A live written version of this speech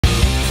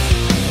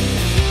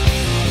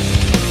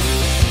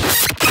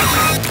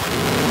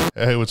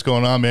Hey, what's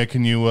going on, man?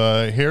 Can you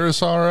hear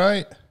us all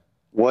right?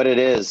 What it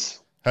is.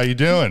 How you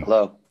doing?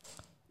 Hello.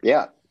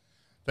 Yeah.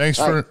 Thanks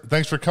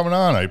for coming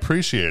on. I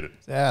appreciate it.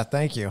 Yeah,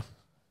 thank you.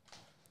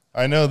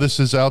 I know this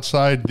is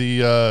outside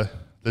the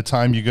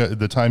time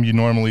you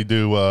normally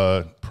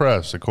do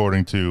press,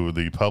 according to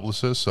the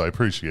publicist, so I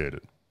appreciate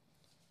it.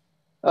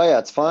 Oh yeah,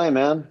 it's fine,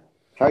 man.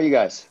 How are you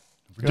guys?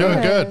 We're doing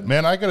good,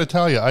 man. I got to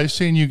tell you, I've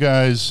seen you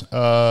guys.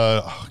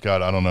 I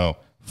don't know,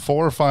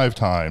 4 or 5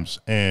 times,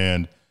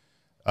 and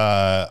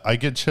I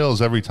get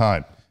chills every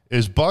time.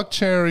 Is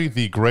Buckcherry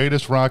the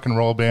greatest rock and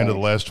roll band of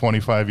the last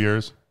 25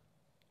 years?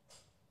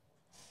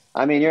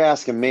 I mean, you're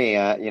asking me.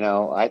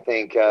 I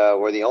think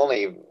we're the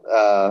only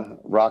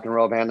rock and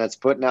roll band that's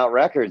putting out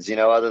records,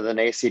 other than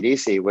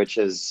AC/DC, which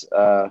is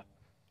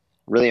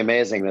really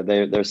amazing that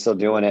they're still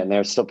doing it and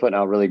they're still putting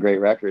out really great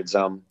records.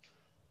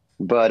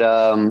 But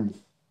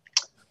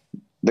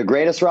the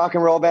greatest rock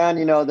and roll band,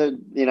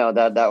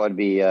 that would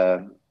be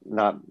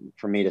not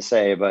for me to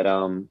say, but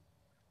I'm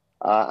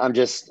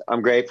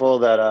grateful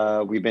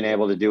that we've been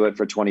able to do it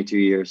for 22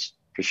 years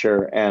for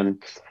sure.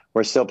 And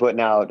we're still putting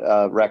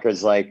out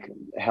records like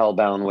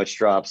Hellbound, which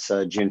drops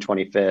June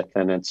 25th,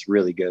 and it's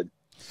really good.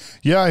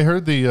 Yeah, I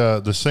heard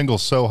the single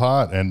 "So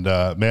Hot," and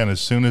man, as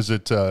soon as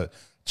it,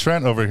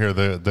 Trent over here,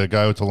 the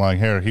guy with the long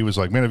hair, he was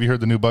like, "Man, have you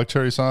heard the new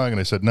Buckcherry song?" And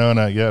I said, "No,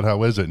 not yet.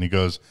 How is it?" And he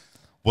goes,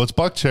 "Well, it's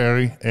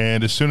Buckcherry."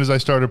 And as soon as I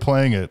started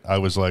playing it, I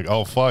was like,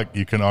 "Oh fuck,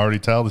 you can already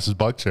tell this is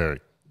Buckcherry."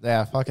 Yeah,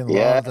 I fucking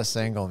love the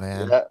single,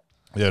 man.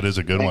 Yeah, it is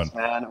a good Thanks,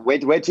 one, man.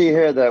 Wait till you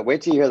hear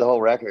the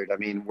whole record. I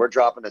mean, we're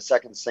dropping the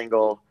second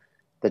single,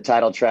 the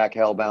title track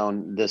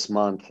Hellbound, this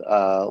month,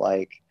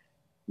 like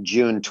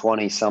June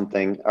 20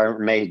 something or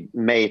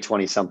May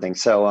 20 something.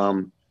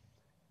 So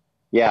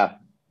yeah,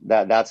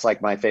 that's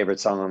like my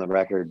favorite song on the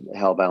record,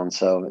 Hellbound.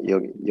 So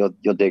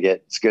you'll dig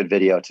it. It's a good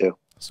video too.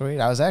 Sweet.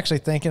 I was actually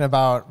thinking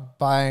about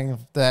buying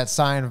that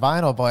signed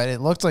vinyl, but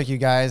it looked like you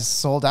guys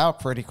sold out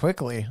pretty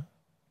quickly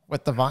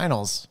with the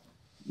vinyls.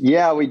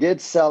 Yeah, we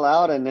did sell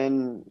out, and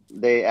then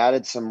they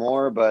added some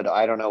more, but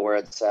I don't know where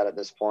it's at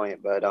this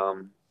point. But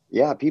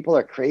yeah, people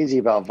are crazy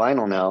about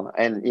vinyl now.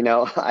 And,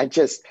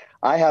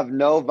 I have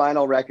no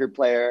vinyl record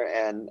player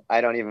and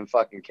I don't even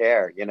fucking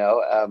care,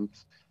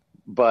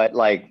 but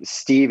like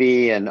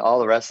Stevie and all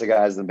the rest of the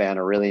guys in the band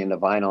are really into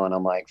vinyl. And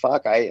I'm like,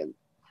 fuck, I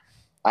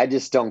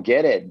just don't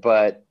get it.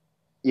 But,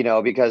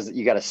 because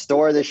you got to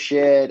store this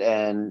shit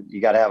and you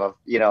got to have a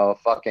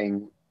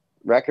fucking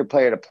record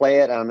player to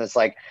play it. And it's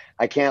like,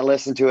 I can't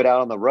listen to it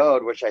out on the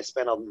road, which I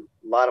spend a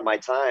lot of my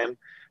time.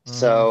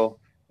 So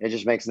it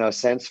just makes no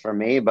sense for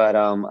me, but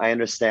I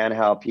understand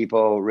how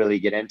people really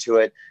get into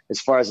it.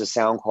 As far as the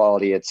sound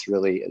quality, it's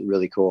really,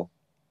 really cool.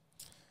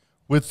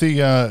 With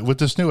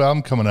this new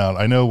album coming out,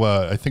 I know,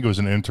 I think it was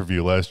an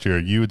interview last year,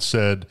 you had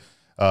said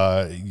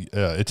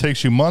it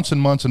takes you months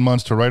and months and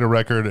months to write a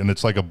record, and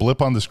it's like a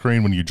blip on the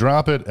screen when you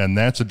drop it, and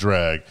that's a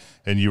drag.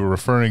 And you were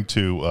referring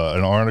to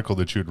an article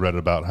that you had read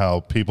about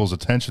how people's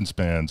attention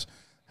spans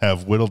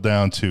have whittled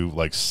down to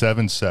like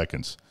 7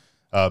 seconds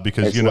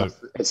because,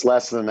 it's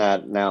less than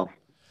that now.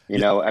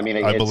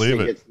 I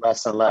believe it's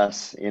less and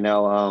less,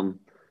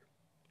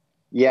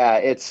 yeah,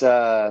 it's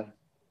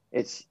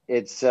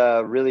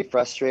really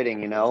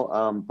frustrating,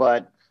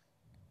 but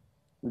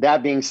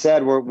that being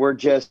said, we're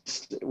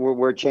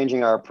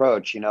changing our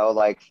approach,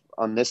 like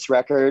on this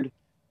record,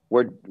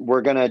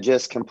 we're going to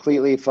just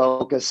completely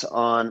focus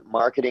on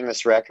marketing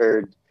this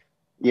record,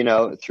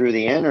 through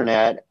the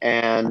internet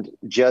and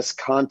just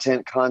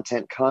content,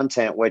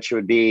 which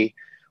would be,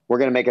 we're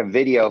going to make a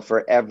video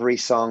for every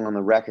song on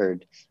the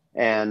record.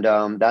 And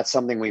that's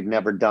something we've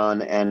never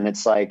done. And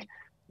it's like,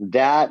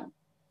 that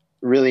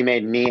really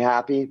made me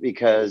happy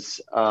because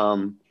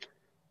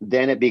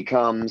then it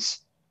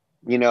becomes,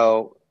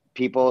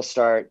 people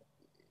start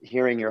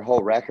hearing your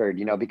whole record,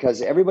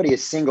 because everybody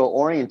is single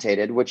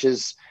orientated, which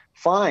is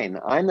fine.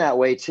 I'm that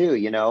way too.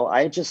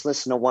 I just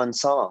listen to one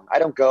song. I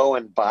don't go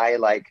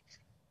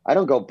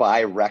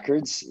buy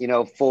records,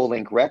 full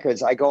length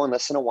records. I go and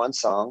listen to one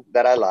song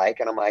that I like.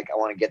 And I'm like, I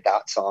want to get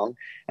that song.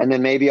 And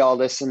then maybe I'll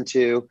listen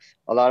to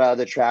a lot of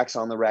other tracks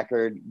on the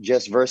record,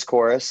 just verse,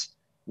 chorus,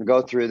 and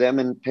go through them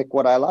and pick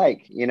what I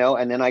like,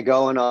 and then I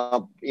go and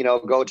I'll,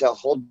 go to a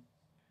whole.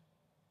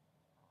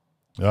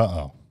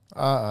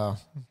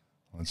 Let's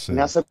see.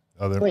 I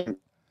think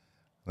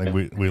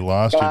we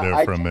lost you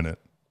there for a minute.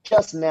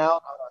 Just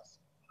now.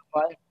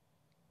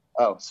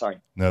 Oh, sorry.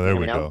 No, there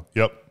we go.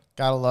 Yep.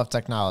 Gotta love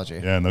technology.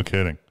 Yeah, no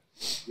kidding.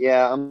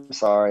 Yeah, I'm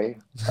sorry.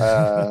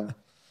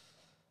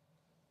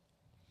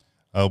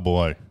 Oh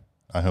boy,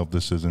 I hope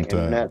this isn't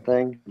internet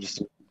thing.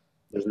 Just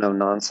there's no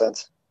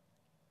nonsense.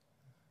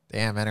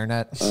 Damn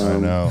internet. I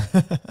know.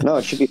 No,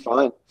 it should be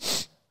fine.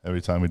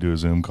 Every time we do a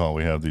Zoom call,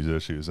 we have these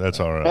issues. That's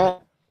all right.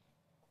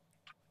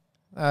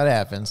 That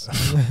happens.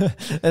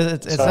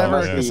 it's so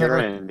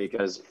never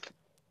because,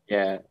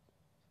 yeah.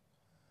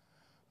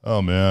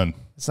 Oh man,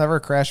 it's never a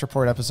crash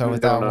report episode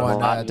without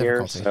one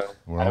difficulty. Here, so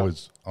we're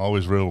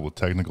always riddled with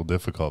technical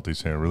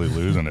difficulties here. Really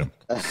losing it.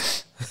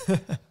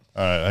 All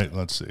right,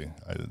 let's see.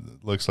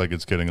 It looks like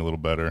it's getting a little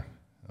better.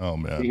 Oh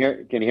man.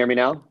 Can you hear me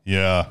now?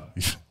 Yeah.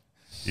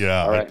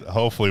 Yeah. All right.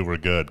 Hopefully we're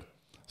good.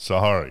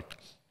 Sorry.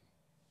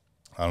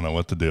 I don't know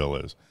what the deal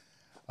is.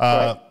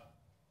 Right.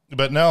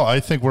 But no, I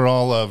think we're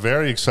all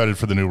very excited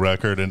for the new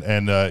record.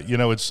 And you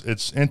know,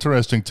 it's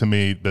interesting to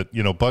me that,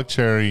 you know,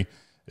 Buckcherry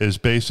is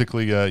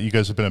basically, you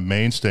guys have been a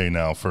mainstay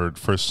now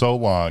for so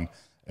long.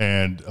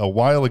 And a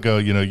while ago,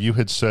 you know, you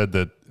had said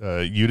that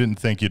you didn't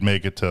think you'd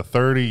make it to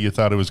 30. You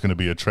thought it was going to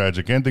be a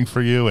tragic ending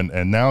for you.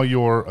 And now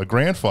you're a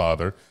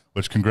grandfather,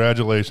 which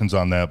congratulations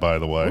on that, by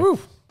the way. Woo.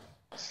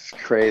 It's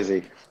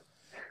crazy.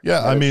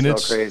 Yeah, I mean,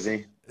 it's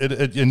crazy.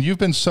 And you've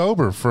been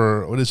sober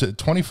for, what is it,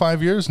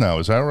 25 years now?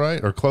 Is that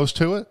right? Or close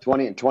to it?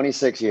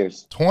 26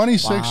 years.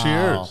 26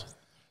 years.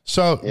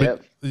 So,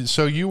 Yep.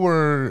 So you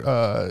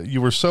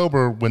were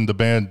sober when the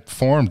band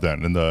formed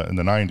then in the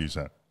 90s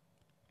then?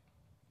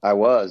 I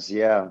was,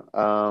 yeah.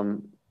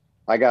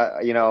 I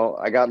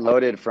got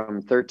loaded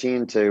from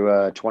 13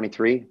 to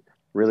 23.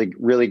 Really,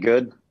 really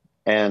good.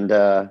 And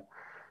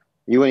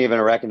you wouldn't even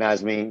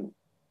recognize me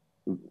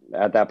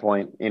at that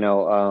point. You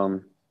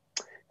know,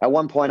 at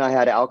one point I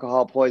had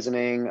alcohol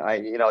poisoning.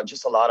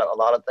 Just a lot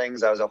of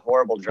things. I was a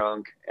horrible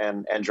drunk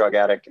and drug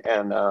addict.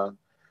 And I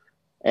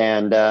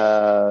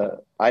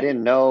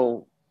didn't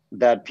know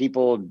that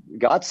people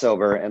got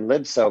sober and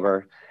lived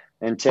sober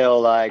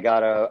until I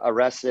got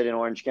arrested in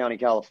Orange County,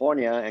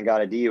 California, and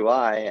got a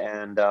DUI.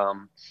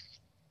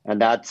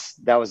 And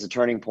that was a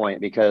turning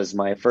point, because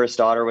my first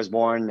daughter was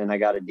born and I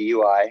got a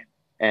DUI,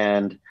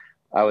 and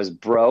I was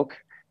broke,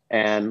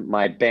 and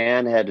my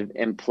band had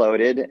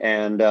imploded,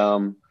 and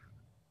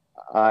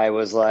I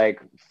was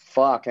like,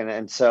 fuck.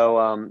 And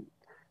so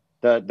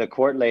the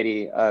court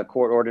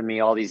ordered me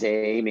all these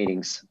AA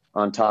meetings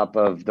on top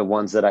of the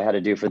ones that I had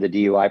to do for the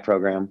DUI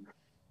program.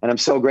 And I'm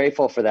so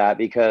grateful for that,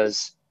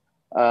 because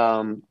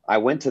I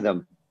went to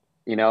them,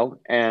 you know,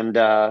 and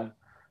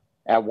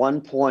at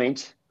one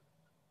point,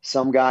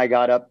 some guy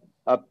got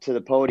up to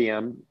the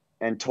podium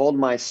and told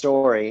my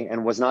story,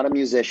 and was not a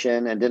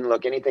musician and didn't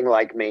look anything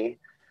like me.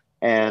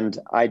 And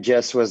I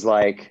just was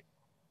like,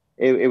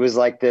 it was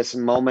like this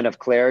moment of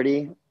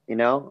clarity, you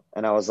know?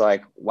 And I was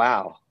like,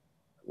 wow,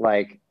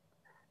 like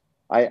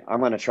I'm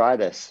going to try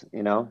this,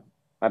 you know,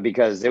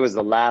 because it was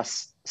the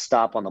last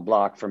stop on the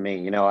block for me.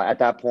 You know, at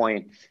that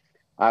point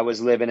I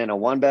was living in a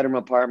 1-bedroom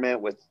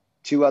apartment with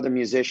 2 other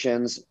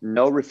musicians,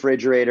 no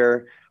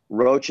refrigerator,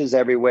 roaches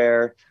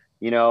everywhere.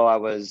 You know, I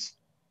was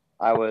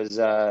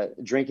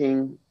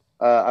drinking,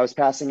 I was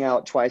passing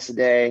out twice a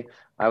day.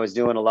 I was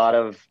doing a lot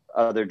of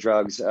other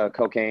drugs,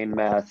 cocaine,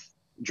 meth,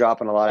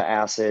 dropping a lot of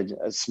acid,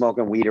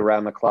 smoking weed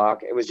around the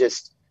clock. I was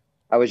just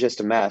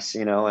a mess,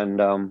 you know? And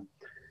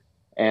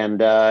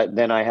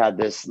then I had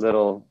this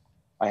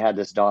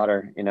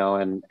daughter, you know,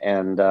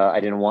 and I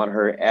didn't want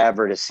her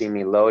ever to see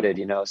me loaded,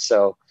 you know?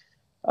 So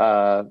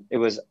it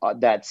was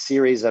that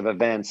series of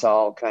events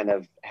all kind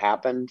of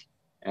happened,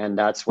 and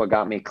that's what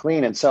got me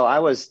clean. And so I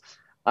was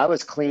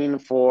clean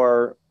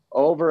for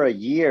over a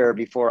year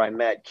before I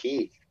met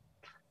Keith.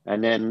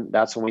 And then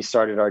that's when we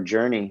started our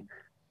journey.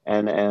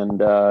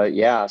 And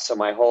yeah, so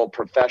my whole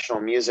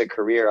professional music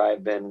career,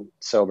 I've been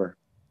sober.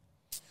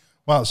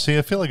 Wow. See,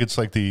 I feel like it's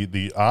like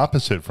the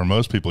opposite for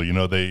most people. You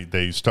know,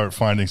 they start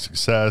finding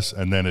success,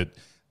 and then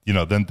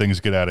then things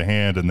get out of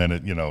hand, and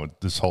then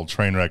this whole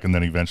train wreck, and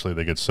then eventually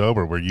they get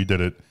sober, where you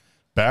did it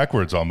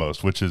backwards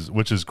almost, which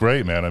is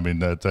great, man. I mean,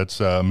 that's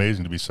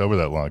amazing to be sober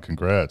that long.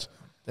 Congrats.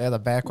 Yeah, the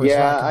backwards.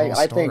 Yeah,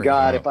 I thank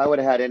God. If I would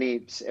have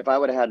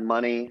had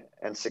money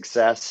and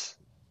success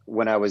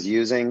when I was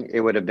using, it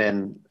would have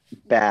been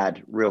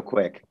bad real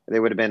quick. They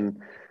would have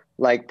been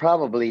like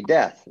probably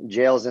death,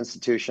 jails,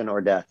 institution,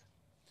 or death.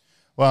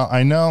 Well,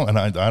 I know, and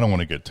I don't want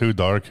to get too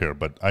dark here,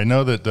 but I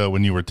know that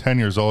when you were 10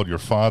 years old, your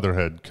father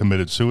had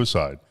committed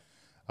suicide.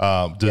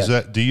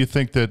 Yes. Do you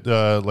think that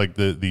like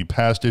the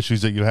past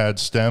issues that you had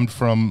stemmed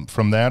from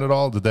that at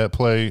all? Did that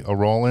play a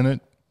role in it?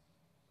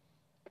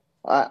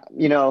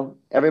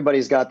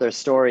 Everybody's got their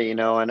story, and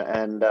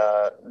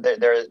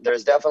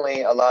there's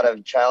definitely a lot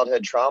of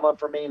childhood trauma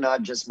for me,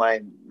 not just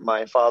my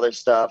father's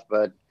stuff,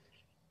 but,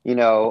 I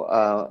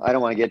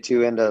don't want to get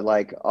too into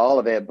like all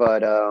of it,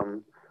 but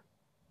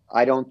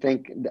I don't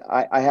think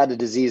I had the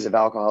disease of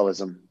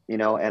alcoholism,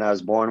 and I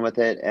was born with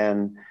it.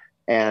 And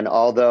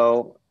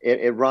although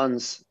it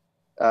runs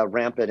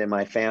rampant in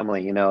my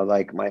family,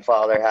 like my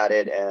father had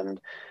it,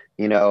 and,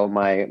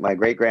 my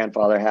great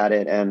grandfather had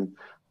it. And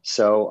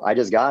so I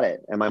just got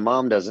it. And my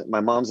mom doesn't.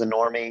 My mom's a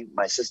normie.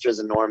 My sister's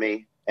a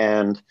normie.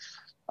 And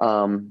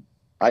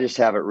I just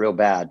have it real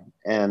bad.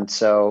 And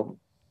so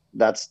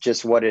that's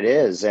just what it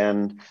is.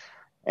 And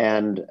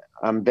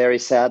I'm very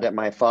sad that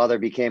my father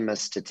became a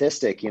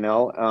statistic,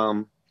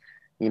 I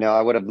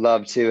would have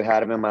loved to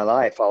had him in my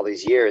life all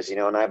these years,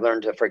 and I've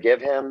learned to forgive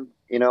him,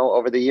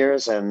 over the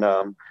years. And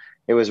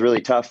it was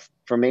really tough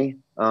for me.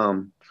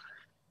 Yeah,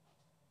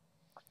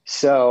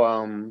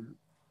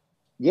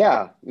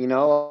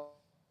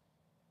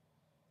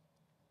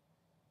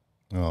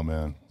 Oh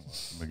man,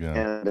 again.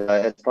 And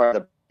it's part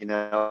of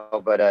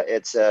but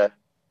it's a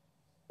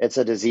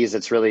disease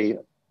that's really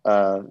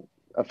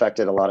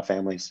affected a lot of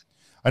families.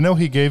 I know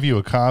he gave you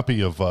a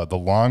copy of The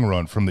Long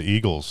Run from the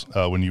Eagles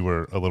when you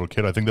were a little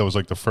kid. I think that was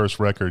like the first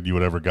record you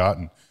had ever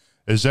gotten.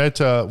 Is that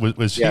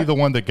was he the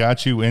one that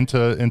got you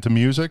into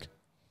music?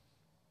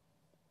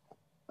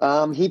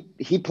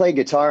 He played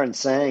guitar and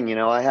sang. You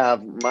know, I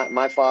have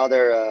my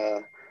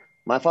father.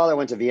 My father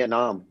went to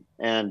Vietnam,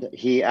 and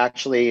he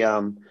actually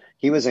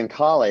he was in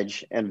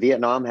college, and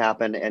Vietnam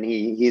happened, and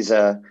he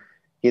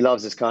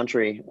loves his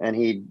country, and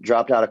he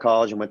dropped out of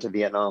college and went to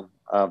Vietnam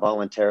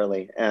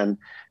voluntarily. And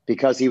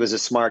because he was a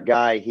smart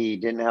guy, he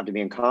didn't have to be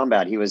in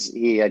combat.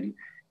 He had,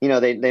 you know,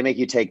 they make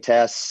you take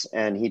tests,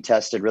 and he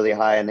tested really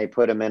high, and they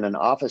put him in an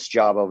office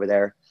job over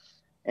there.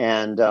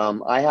 And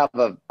I have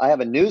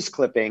a news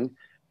clipping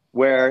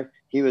where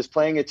he was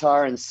playing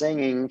guitar and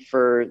singing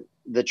for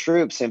the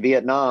troops in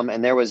Vietnam,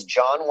 and there was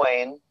John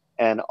Wayne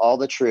and all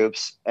the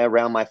troops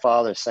around my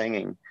father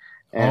singing.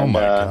 And, oh my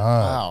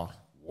God.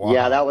 Wow.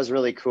 Yeah, that was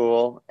really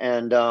cool.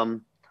 And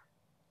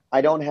I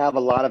don't have a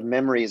lot of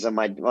memories of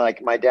my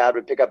dad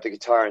would pick up the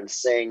guitar and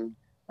sing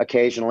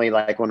occasionally,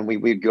 like when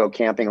we'd go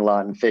camping a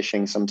lot and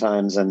fishing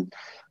sometimes. And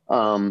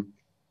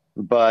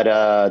but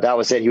that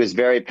was it. He was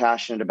very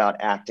passionate about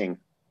acting.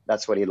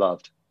 That's what he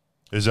loved.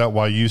 Is that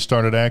why you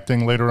started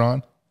acting later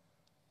on?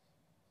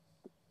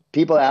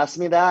 People ask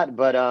me that,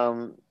 but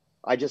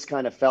I just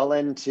kind of fell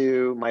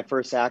into my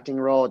first acting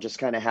role. It just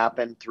kind of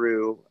happened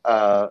through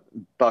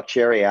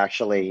Buckcherry,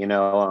 actually. You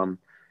know,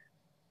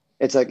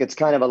 it's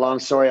kind of a long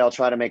story. I'll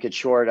try to make it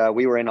short.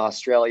 We were in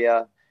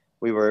Australia.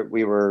 We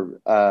were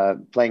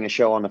playing a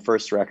show on the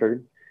first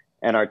record,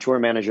 and our tour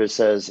manager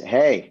says,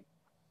 "Hey,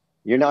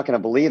 you're not going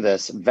to believe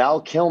this.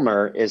 Val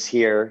Kilmer is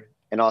here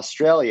in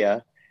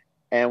Australia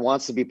and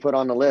wants to be put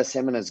on the list.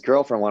 Him and his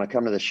girlfriend want to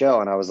come to the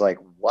show." And I was like,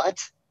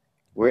 "What?"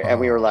 And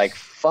we were like,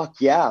 "Fuck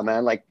yeah,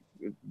 man. Like,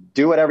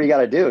 do whatever you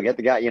got to do. Get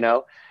the guy, you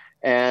know?"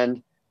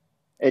 And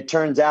it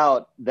turns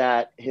out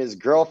that his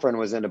girlfriend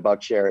was into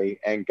Buckcherry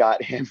and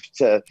got him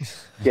to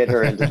get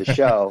her into the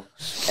show.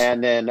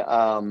 And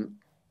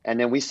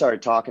then we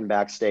started talking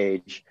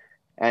backstage.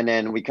 And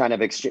then we kind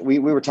of we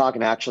were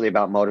talking actually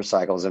about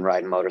motorcycles and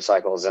riding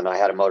motorcycles. And I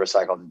had a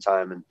motorcycle at the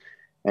time,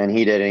 and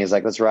he did. And he's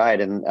like, "Let's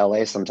ride in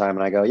LA sometime."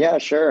 And I go, "Yeah,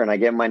 sure." And I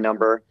gave him my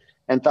number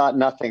and thought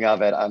nothing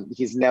of it.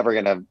 He's never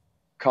going to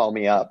call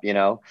me up, you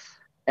know?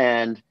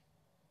 And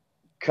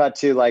cut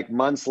to like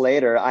months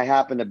later, I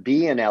happen to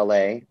be in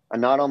LA,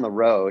 I'm not on the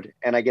road,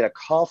 and I get a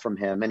call from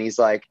him, and he's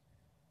like,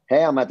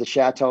 "Hey, I'm at the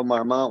Chateau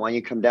Marmont. Why don't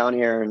you come down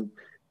here and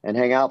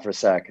hang out for a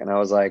sec?" And I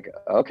was like,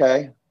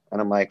 "Okay." And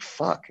I'm like,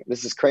 "Fuck,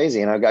 this is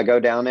crazy." And I go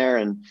down there,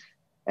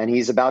 and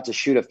he's about to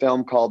shoot a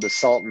film called The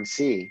Salton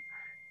Sea.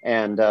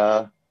 And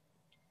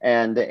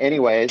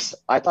anyways,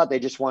 I thought they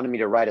just wanted me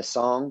to write a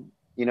song,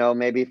 you know,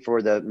 maybe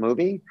for the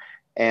movie.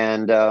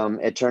 And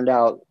it turned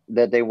out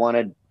that they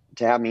wanted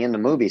to have me in the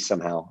movie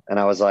somehow. And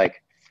I was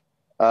like,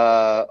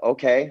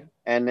 okay.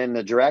 And then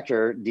the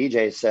director,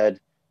 DJ, said,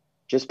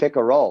 "Just pick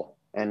a role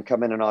and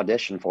come in and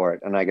audition for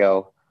it." And I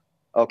go,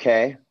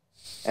 "Okay."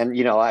 And,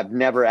 you know, I've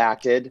never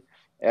acted,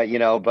 you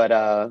know, but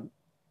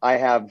I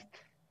have,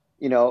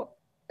 you know,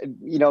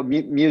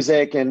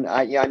 music, and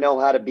I know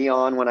how to be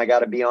on when I got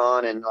to be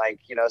on. And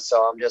like, you know,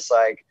 so I'm just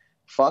like,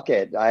 fuck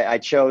it. I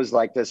chose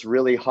like this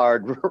really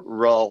hard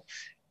role.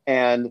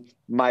 And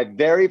my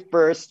very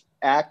first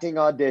acting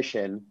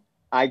audition,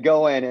 I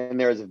go in, and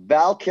there's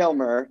Val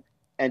Kilmer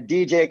and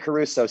DJ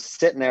Caruso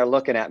sitting there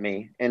looking at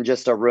me in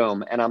just a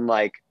room. And I'm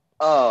like,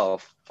 "Oh,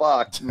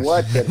 fuck,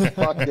 what the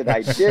fuck did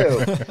I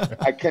do?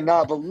 I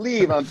cannot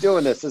believe I'm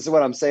doing this. This is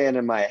what I'm saying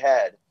in my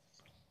head."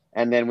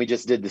 And then we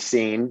just did the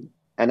scene,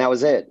 and that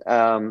was it.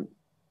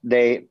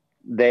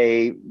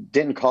 They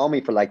didn't call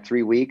me for like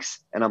 3 weeks,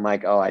 and I'm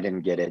like, "Oh, I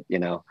didn't get it," you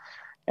know?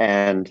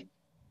 And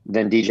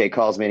then DJ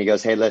calls me and he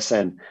goes, "Hey,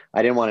 listen,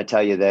 I didn't want to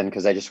tell you then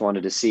because I just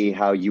wanted to see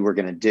how you were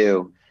going to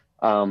do.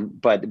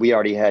 But we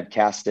already had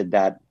casted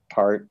that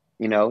part,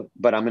 you know,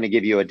 but I'm going to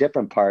give you a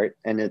different part.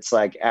 And it's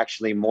like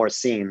actually more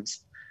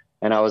scenes."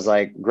 And I was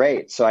like,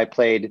 "Great." So I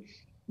played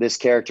this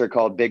character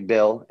called Big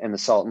Bill in The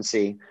Salton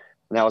Sea.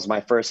 And that was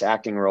my first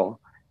acting role.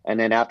 And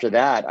then after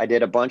that, I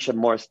did a bunch of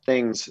more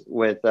things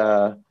with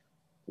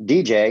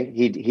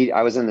DJ.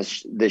 I was in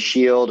the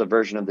Shield, a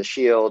version of The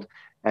Shield.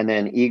 And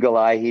then Eagle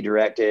Eye, he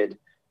directed.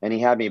 And he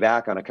had me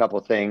back on a couple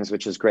of things,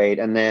 which is great.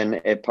 And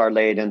then it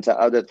parlayed into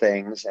other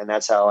things. And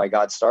that's how I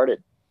got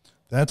started.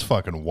 That's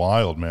fucking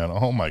wild, man.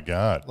 Oh my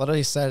God.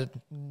 Literally said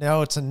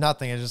no to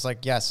nothing. It's just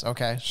like, yes,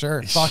 okay,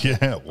 sure. Fuck it.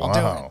 Yeah,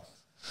 wow.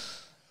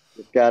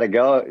 Just gotta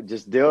go.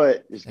 Just do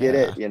it. Just get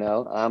it. You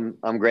know,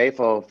 I'm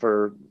grateful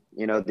for,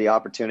 you know, the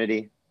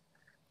opportunity.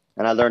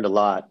 And I learned a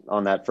lot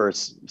on that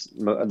first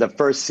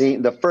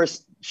scene, the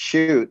first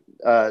shoot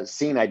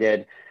scene I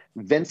did.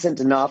 Vincent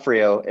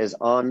D'Onofrio is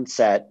on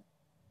set.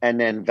 And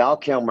then Val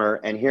Kilmer,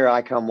 and here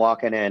I come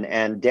walking in,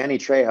 and Danny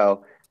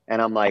Trejo, and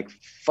I'm like,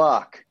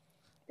 fuck.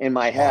 In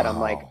my head, wow. I'm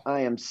like, I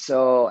am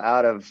so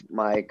out of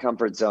my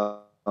comfort zone,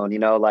 you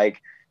know,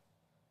 like,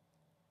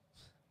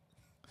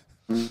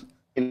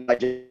 I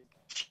just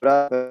showed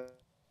up,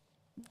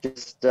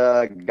 just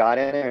got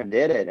in there and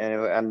did it,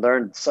 and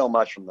learned so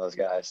much from those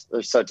guys.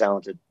 They're so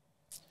talented.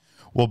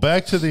 Well,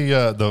 back to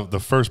the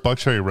first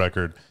Buckcherry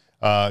record,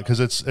 because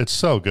it's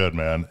so good,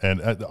 man.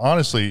 And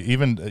honestly,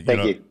 even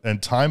Thank you.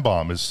 and Time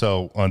Bomb is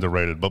so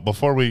underrated. But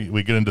before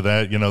we get into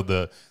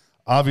that,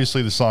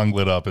 obviously the song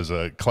 "Lit Up" is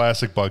a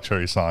classic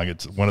Buckcherry song.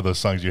 It's one of those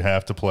songs you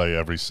have to play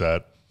every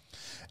set.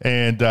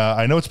 And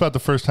I know it's about the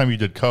first time you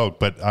did coke,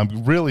 but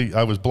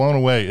I was blown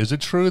away. Is it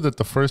true that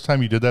the first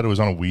time you did that, it was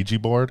on a Ouija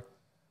board?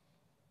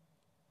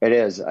 It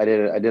is. I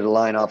did a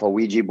line off a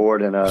Ouija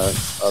board in a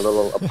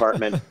little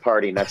apartment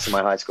party next to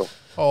my high school.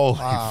 Holy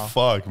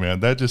fuck,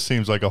 man. That just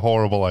seems like a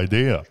horrible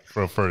idea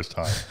for a first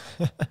time.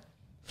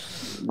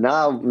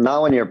 Now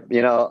when you're,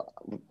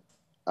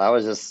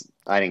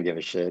 I didn't give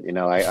a shit.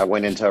 I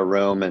went into a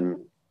room and,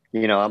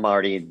 I'm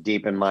already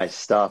deep in my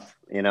stuff.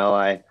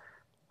 I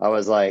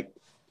was like,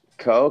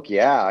 coke.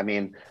 Yeah. I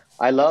mean,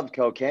 I loved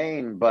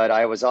cocaine, but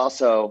I was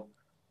also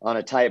on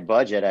a tight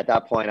budget. At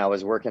that point, I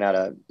was working at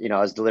I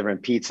was delivering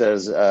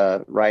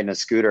pizzas, riding a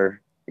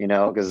scooter,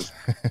 because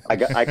I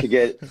got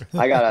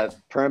a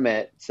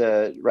permit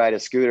to ride a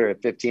scooter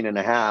at 15 and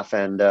a half.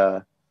 And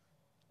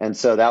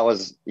so that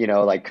was,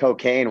 like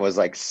cocaine was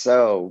like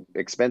so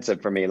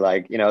expensive for me.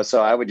 Like,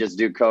 so I would just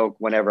do coke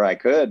whenever I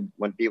could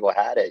when people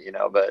had it,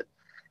 but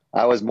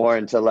I was more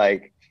into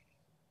like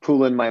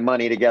pooling my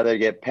money together to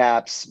get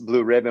Pabst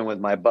Blue Ribbon with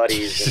my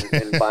buddies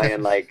and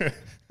buying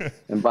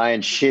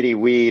buying shitty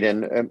weed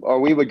or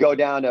we would go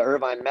down to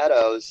Irvine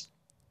Meadows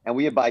and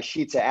we would buy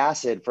sheets of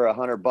acid for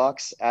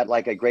 $100 at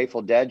like a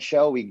Grateful Dead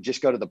show. We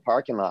just go to the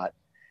parking lot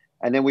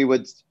and then we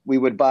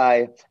would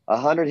buy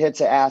 100 hits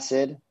of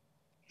acid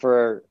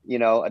for,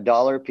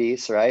 $1 a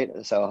piece. Right.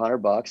 So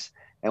 $100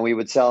 and we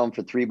would sell them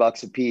for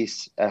 $3 a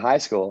piece at high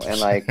school. And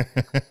like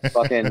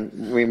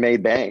fucking, we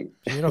made bank.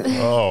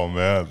 Oh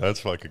man, that's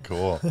fucking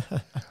cool.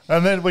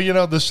 And then,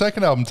 well, the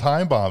second album,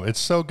 Time Bomb, it's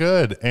so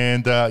good.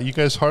 And you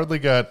guys hardly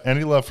got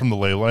any love from the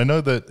label. I know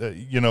that,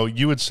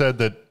 you had said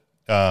that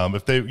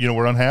if they,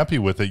 were unhappy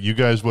with it, you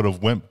guys would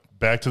have went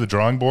back to the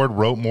drawing board,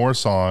 wrote more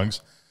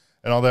songs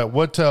and all that.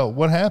 What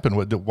happened?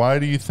 Why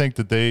do you think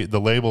that the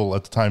label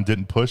at the time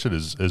didn't push it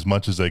as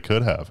much as they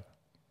could have?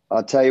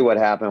 I'll tell you what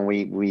happened.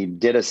 We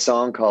did a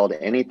song called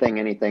Anything,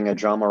 Anything, a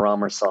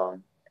Drama-Rama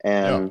song.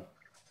 And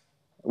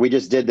we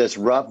just did this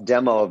rough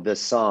demo of this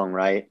song,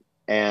 right?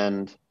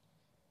 And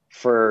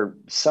for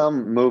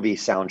some movie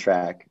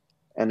soundtrack,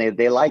 and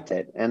they liked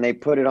it and they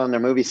put it on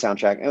their movie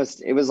soundtrack.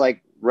 It was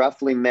like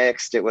roughly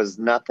mixed. It was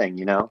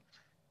nothing,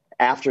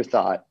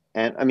 afterthought.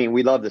 And I mean,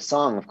 we loved the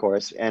song, of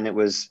course. And it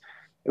was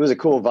a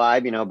cool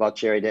vibe,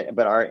 Buckcherry did,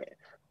 but our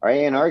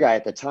A&R guy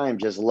at the time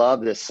just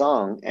loved this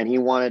song and he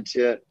wanted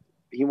to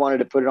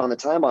put it on the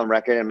Time Bomb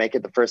record and make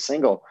it the first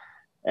single.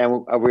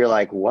 And we were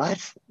like,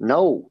 what?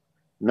 No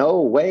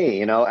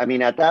way. I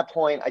mean, at that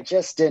point I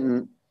just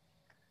didn't,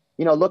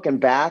 looking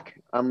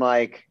back, I'm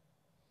like,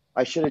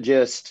 I should have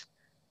just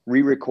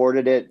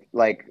re-recorded it.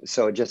 Like,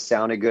 so it just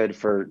sounded good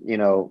for,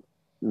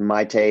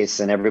 my tastes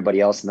and everybody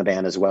else in the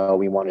band as well.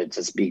 We wanted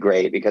it to be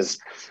great because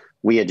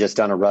we had just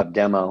done a rough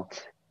demo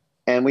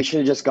and we should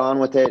have just gone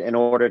with it in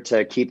order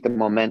to keep the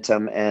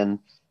momentum and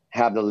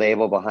have the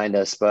label behind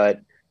us.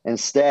 But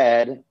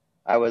instead,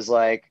 I was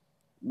like,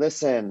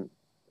 listen,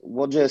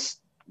 we'll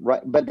just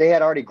write. But they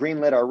had already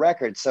greenlit our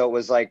record. So it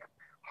was like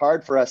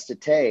hard for us to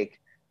take.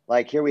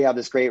 Like, here we have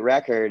this great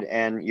record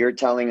and you're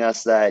telling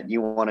us that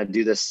you want to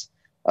do this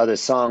other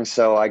song.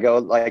 So I go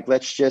like,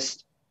 let's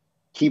just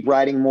keep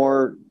writing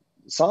more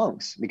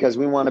songs because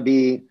we want to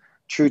be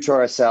true to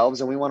ourselves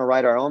and we want to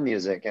write our own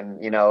music.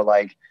 And,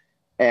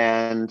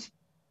 and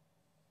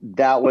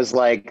that was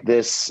like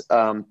this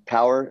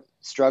power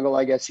struggle,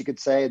 I guess you could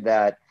say,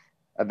 that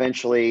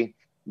eventually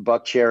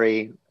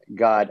Buckcherry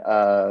got,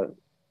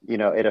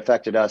 it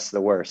affected us the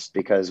worst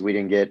because we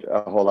didn't get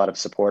a whole lot of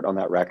support on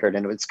that record.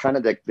 And it's kind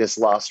of this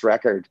lost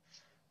record,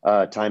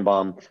 Time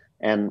Bomb.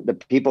 And the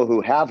people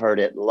who have heard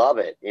it love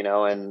it,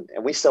 and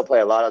we still play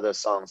a lot of those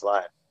songs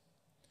live.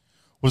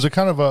 Was it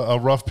kind of a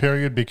rough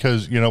period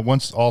because,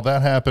 once all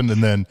that happened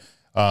and then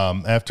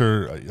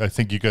after I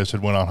think you guys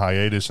had went on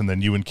hiatus and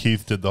then you and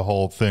Keith did the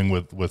whole thing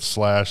with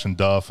Slash and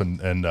Duff and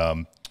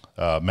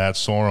Matt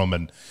Sorum.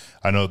 And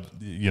I know,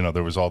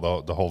 there was all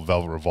the whole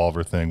Velvet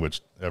Revolver thing, which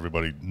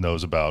everybody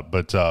knows about.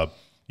 But,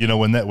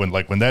 when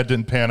that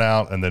didn't pan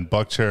out and then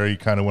Buckcherry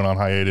kind of went on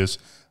hiatus,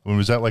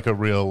 was that like a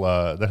real,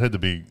 that had to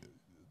be,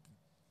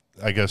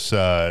 I guess,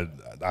 I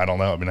don't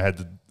know. I mean, it had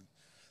to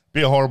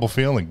be a horrible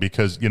feeling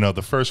because,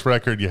 the first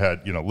record you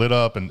had, Lit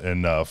Up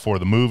and for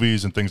the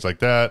movies and things like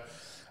that.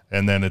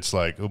 And then it's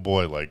like, oh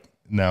boy, like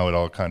now it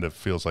all kind of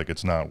feels like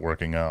it's not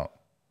working out.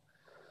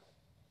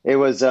 It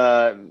was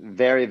a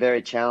very,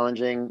 very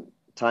challenging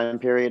time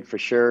period for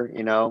sure,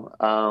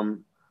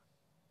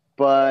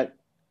 but,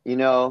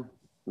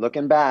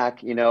 looking back,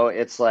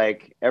 it's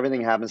like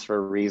everything happens for a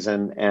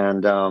reason.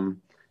 And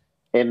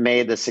it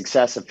made the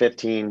success of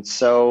 15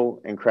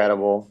 so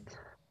incredible.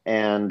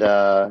 And,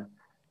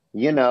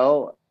 you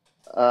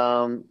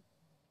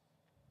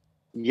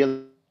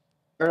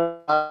learn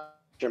what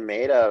you're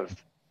made of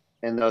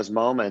in those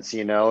moments.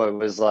 It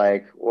was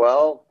like,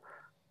 well,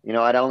 you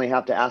know, I'd only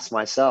have to ask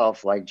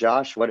myself, like,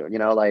 Josh, what, you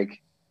know,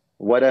 like,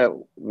 what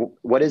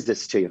is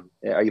this to you?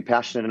 Are you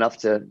passionate enough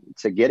to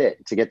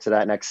get to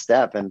that next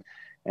step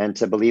and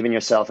to believe in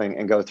yourself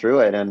and go through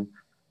it?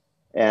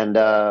 And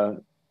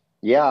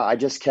yeah, I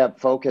just kept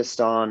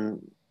focused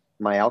on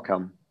my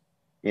outcome,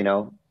 you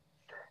know,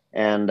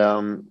 and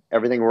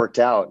everything worked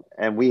out.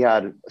 And we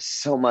had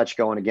so much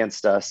going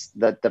against us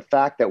that the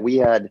fact that we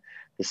had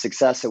the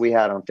success that we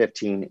had on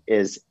 15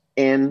 is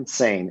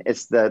insane.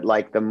 It's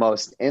the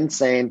most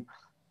insane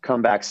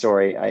comeback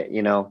story.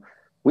 You know,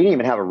 we didn't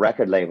even have a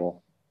record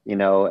label, you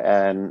know,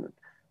 and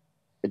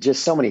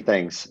just so many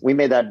things. We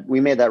made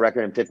that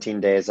record in 15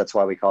 days. That's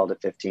why we called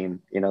it 15.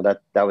 You know,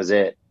 that was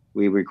it.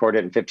 We recorded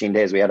it in 15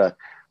 days. We had a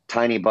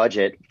tiny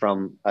budget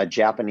from a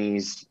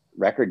Japanese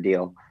record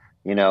deal,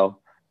 you know.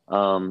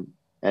 And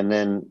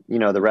then, you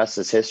know, the rest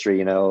is history.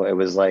 You know, it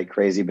was like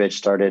Crazy Bitch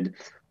started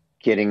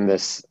getting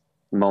this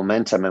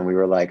momentum and we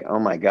were like, oh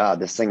my God,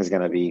 this thing's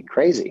going to be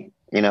crazy.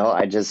 You know,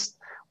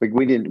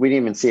 we didn't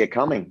even see it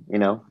coming, you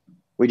know,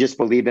 we just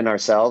believed in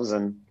ourselves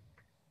and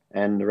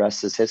the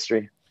rest is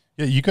history.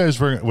 Yeah. You guys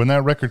were, when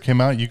that record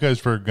came out, you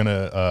guys were going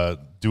to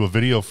do a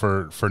video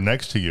for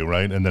Next to You.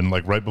 Right. And then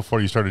like right before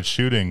you started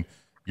shooting,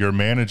 your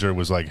manager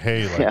was like,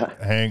 hey,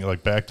 like hang,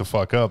 like back the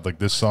fuck up. Like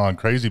this song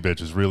Crazy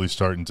Bitch is really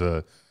starting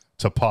to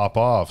pop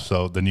off.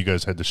 So then you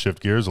guys had to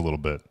shift gears a little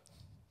bit.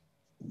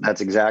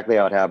 That's exactly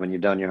how it happened.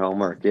 You've done your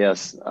homework.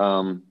 Yes.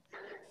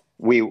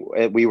 We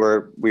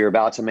were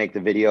about to make the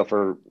video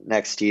for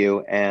Next to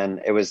You.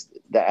 And it was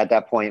at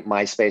that point,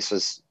 MySpace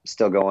was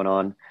still going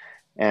on.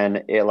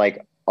 And it,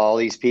 like all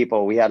these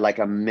people, we had like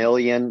 1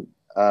 million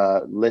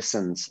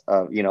listens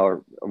of, you know,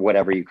 or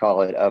whatever you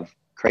call it, of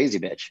Crazy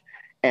Bitch.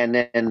 And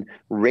then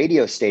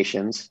radio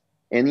stations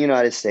in the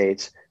United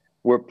States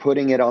were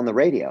putting it on the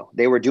radio.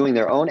 They were doing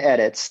their own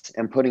edits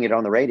and putting it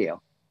on the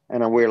radio.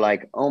 And we were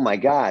like, oh my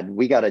God,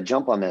 we got to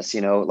jump on this,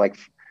 you know, like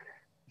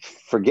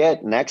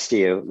forget Next to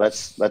You.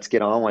 Let's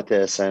get on with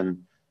this.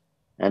 And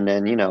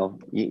then, you know,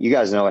 you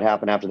guys know what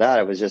happened after that.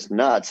 It was just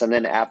nuts. And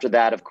then after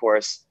that, of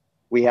course,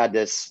 we had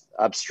this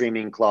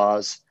upstreaming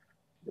clause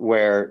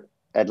where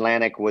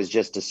Atlantic was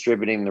just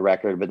distributing the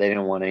record, but they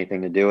didn't want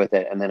anything to do with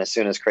it. And then as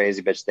soon as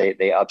Crazy Bitch,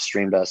 they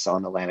upstreamed us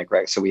on Atlantic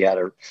record. So we had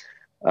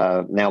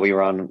now we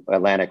were on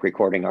Atlantic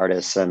recording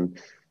artists, and,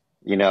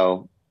 you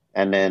know,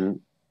 and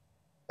then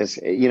it's,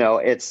 you know,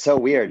 it's so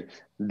weird.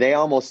 They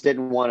almost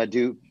didn't want to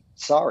do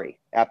Sorry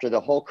after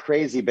the whole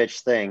Crazy Bitch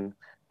thing.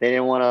 They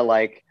didn't want to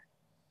like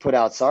put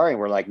out Sorry. And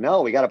we're like,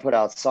 no, we got to put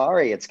out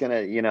Sorry. It's going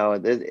to, you know,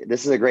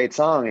 this is a great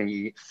song.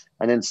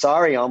 And then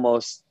Sorry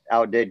almost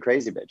outdid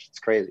Crazy Bitch. It's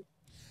crazy.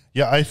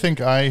 Yeah, I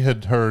think I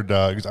had heard,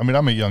 I mean,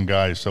 I'm a young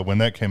guy, so when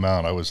that came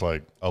out, I was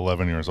like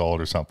 11 years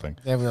old or something.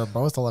 Yeah, we were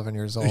both 11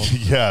 years old.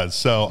 Yeah,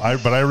 so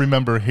but I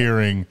remember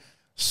hearing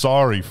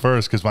Sorry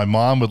first, because my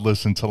mom would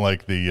listen to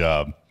like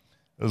it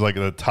was like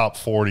the top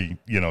 40,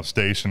 you know,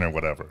 station or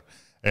whatever.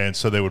 And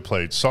so they would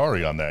play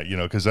Sorry on that, you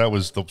know, because that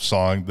was the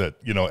song that,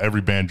 you know,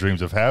 every band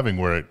dreams of having,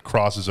 where it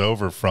crosses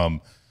over from,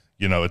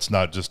 you know, it's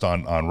not just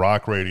on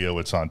rock radio,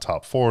 it's on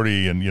top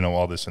 40 and, you know,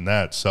 all this and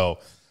that. So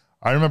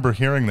I remember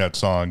hearing that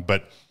song,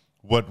 but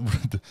what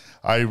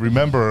I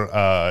remember,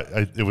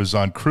 it was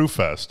on Crew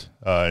Fest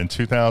in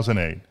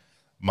 2008.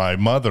 My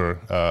mother,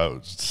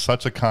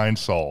 such a kind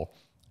soul,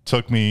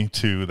 took me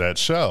to that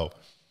show.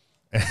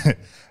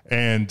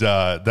 And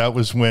that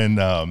was when,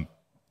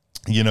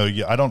 you know,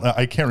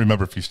 I can't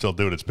remember if you still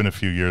do it. It's been a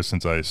few years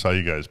since I saw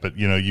you guys, but,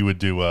 you know, you would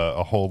do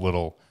a whole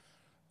little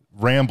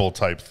ramble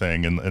type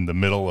thing in the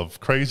middle of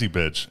Crazy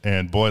Bitch.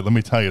 And boy, let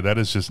me tell you, that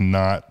is just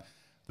not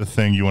the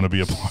thing you want to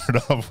be a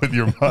part of with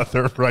your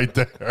mother right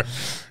there.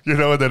 You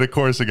know, and then of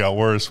course it got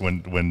worse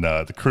when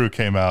the Crew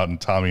came out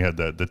and Tommy had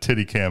the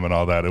titty cam and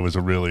all that. It was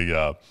a really,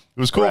 it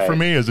was cool for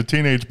me as a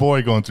teenage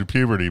boy going through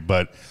puberty,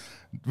 but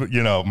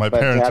you know, my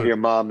parents. To have your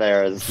mom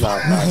there is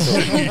not cool.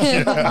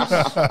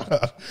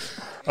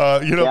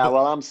 You know, yeah,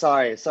 well, I'm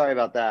sorry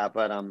about that,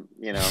 but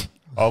you know,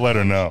 I'll let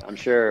her know. I'm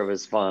sure it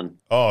was fun.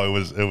 Oh,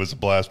 it was a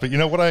blast. But you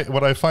know what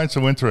I find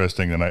so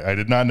interesting, and I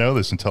did not know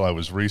this until I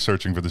was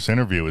researching for this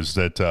interview, is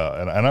that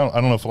and I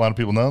don't know if a lot of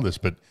people know this,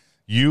 but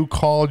you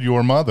called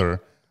your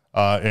mother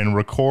and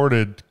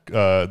recorded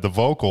the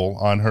vocal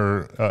on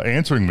her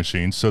answering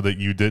machine so that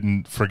you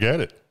didn't forget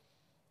it.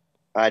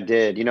 I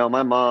did. You know,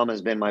 my mom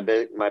has been my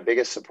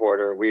biggest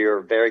supporter. We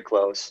are very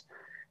close,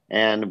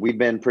 and we've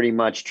been pretty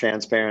much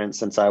transparent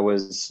since I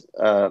was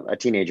a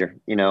teenager.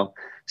 You know,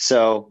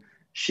 so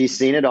she's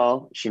seen it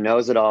all. She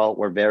knows it all.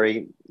 We're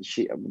very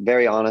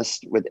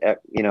honest with,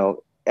 you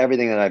know,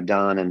 everything that I've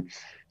done. And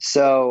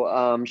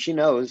so she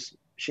knows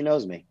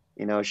me,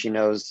 you know, she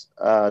knows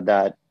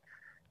that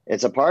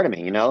it's a part of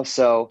me, you know?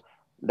 So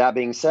that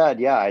being said,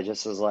 yeah, I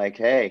just was like,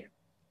 hey,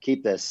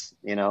 keep this,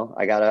 you know,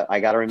 I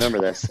gotta remember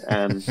this.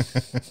 And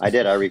I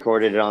did. I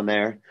recorded it on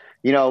there.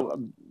 You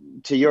know,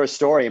 to your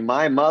story,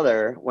 my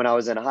mother, when I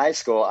was in high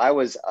school, I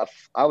was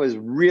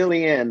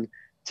really into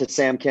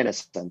Sam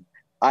Kinison.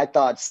 I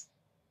thought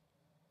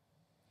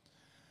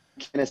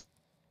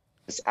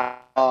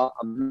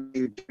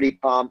amazing dirty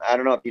pump. I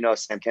don't know if you know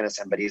Sam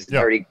Kinison, but he's a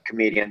dirty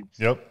comedian.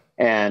 Yep.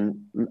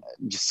 And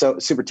just so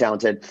super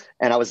talented.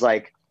 And I was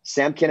like,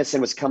 Sam Kinison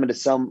was coming to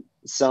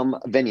some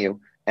venue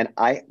and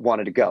I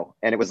wanted to go.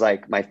 And it was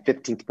like my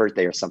 15th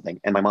birthday or something.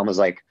 And my mom was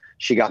like,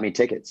 she got me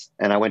tickets.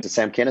 And I went to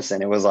Sam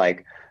Kinison. It was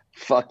like,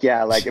 fuck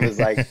yeah. Like, it was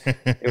like,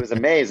 it was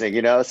amazing,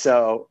 you know?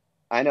 So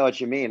I know what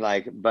you mean.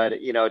 Like,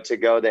 but you know, to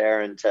go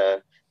there and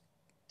to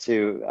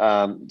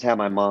have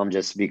my mom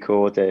just be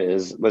cool with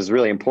it was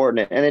really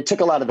important. And it took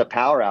a lot of the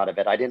power out of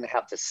it. I didn't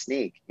have to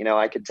sneak, you know,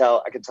 I could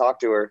talk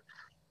to her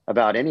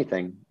about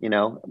anything, you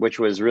know, which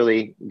was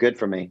really good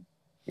for me,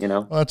 you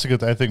know? Well, that's a good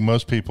thing. I think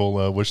most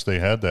people wish they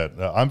had that.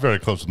 I'm very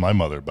close with my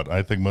mother, but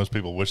I think most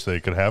people wish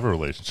they could have a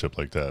relationship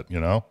like that, you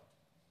know?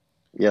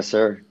 Yes,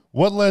 sir.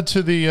 What led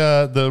to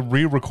the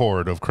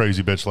re-record of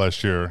Crazy Bitch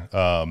last year?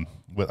 I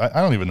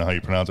don't even know how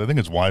you pronounce it. I think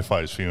it's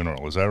Wi-Fi's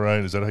Funeral. Is that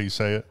right? Is that how you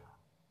say it?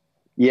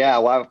 Yeah,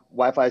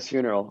 Wi-Fi's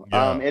Funeral.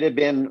 Yeah. It had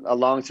been a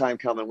long time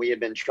coming. We had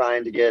been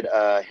trying to get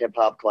a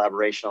hip-hop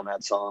collaboration on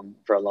that song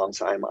for a long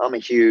time.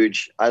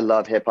 I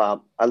love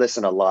hip-hop. I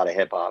listen to a lot of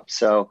hip-hop.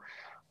 So,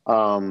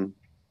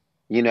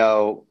 you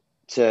know,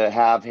 to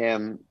have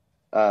him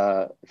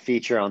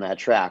feature on that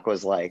track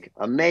was like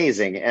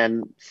amazing.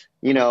 And,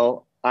 you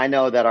know, I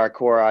know that our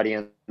core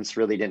audience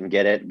really didn't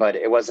get it, but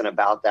it wasn't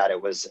about that.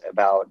 It was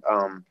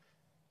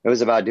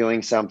about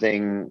doing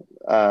something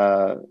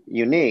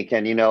unique.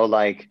 And, you know,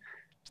 like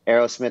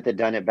Aerosmith had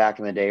done it back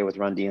in the day with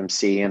Run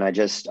DMC. And I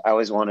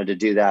always wanted to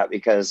do that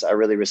because I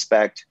really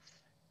respect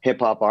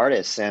hip hop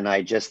artists. And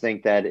I just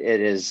think that it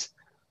is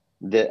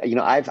you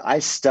know, I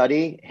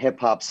study hip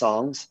hop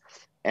songs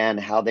and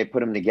how they put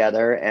them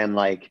together. And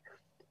like,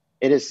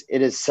 it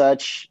is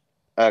such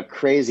a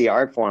crazy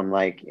art form.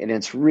 Like, and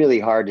it's really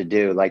hard to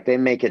do. Like, they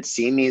make it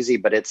seem easy,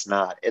 but it's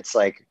not. It's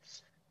like,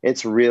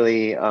 it's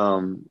really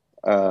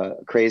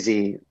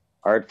crazy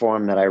art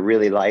form that I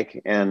really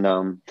like. And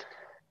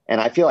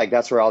I feel like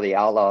that's where all the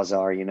outlaws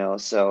are, you know?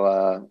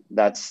 So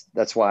that's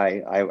why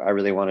I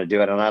really want to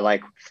do it. And I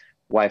like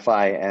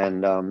Wi-Fi,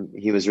 and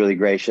he was really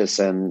gracious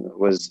and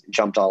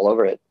jumped all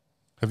over it.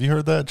 Have you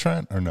heard that,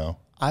 Trent, or no?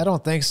 I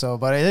don't think so,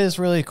 but it is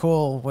really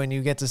cool when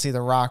you get to see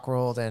the rock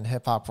world and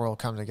hip hop world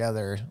come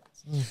together.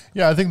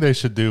 Yeah, I think they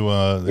should do.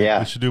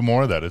 They should do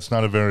more of that. It's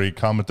not a very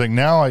common thing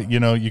now. You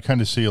know, you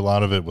kind of see a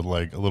lot of it with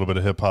like a little bit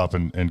of hip hop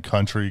and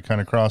country kind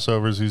of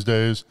crossovers these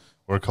days,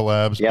 or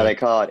collabs. Yeah, they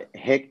call it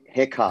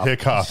hick hop.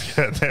 Hick hop.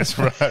 Yeah, that's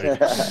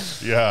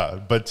right. Yeah,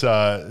 but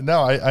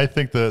no, I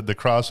think the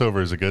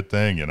crossover is a good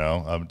thing. You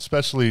know,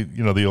 especially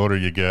the older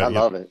you get. I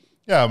love it.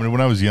 Yeah, I mean, when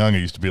I was young, I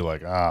used to be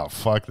like,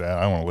 fuck that.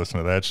 I don't want to listen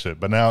to that shit.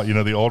 But now,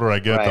 the older I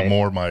get, the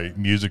more my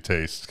music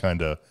tastes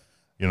kind of,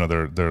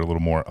 they're a little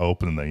more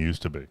open than they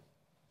used to be.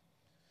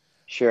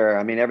 Sure.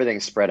 I mean,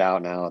 everything's spread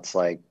out now. It's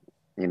like,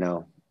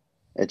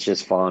 it's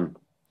just fun.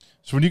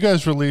 So when you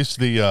guys released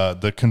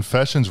the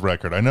Confessions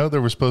record, I know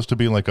there was supposed to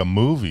be like a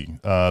movie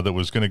that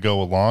was going to go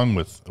along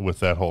with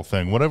that whole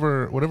thing.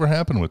 Whatever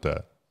happened with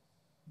that?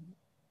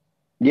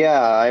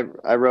 Yeah,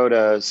 I wrote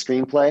a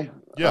screenplay.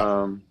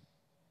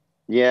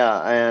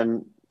 Yeah.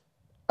 And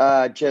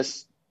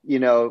just,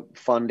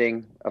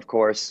 funding, of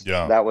course.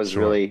 Yeah, that was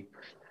really,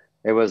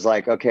 it was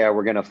like, okay,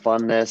 we're going to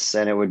fund this,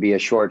 and it would be a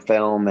short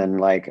film,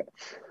 and like,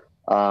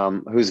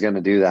 who's going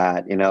to do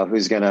that?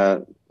 Who's going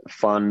to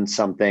fund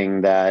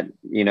something that,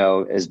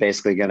 is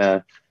basically going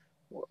to,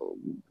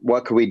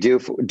 what could we do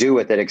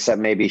with it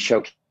except maybe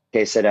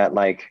showcase it at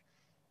like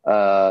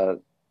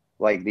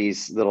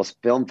these little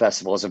film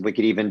festivals, if we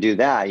could even do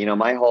that.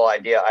 My whole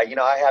idea,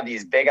 I have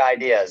these big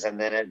ideas, and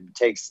then it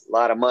takes a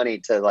lot of money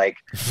to like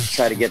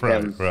try to get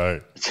them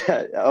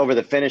over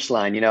the finish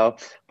line,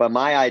 but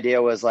my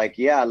idea was like,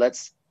 yeah,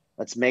 let's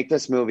make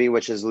this movie,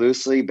 which is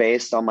loosely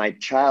based on my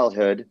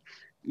childhood,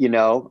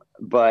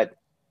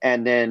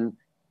 and then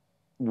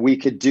we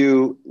could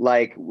do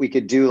like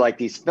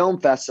these film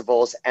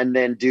festivals, and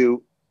then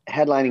do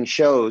headlining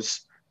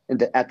shows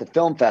at the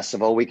film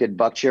festival.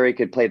 Buckcherry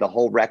could play the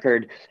whole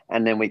record,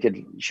 and then we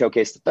could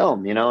showcase the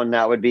film, and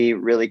that would be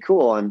really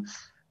cool. And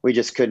we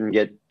just couldn't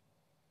get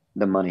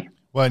the money.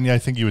 Well, and I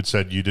think you had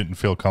said you didn't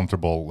feel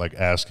comfortable like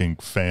asking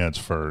fans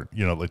for,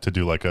 like to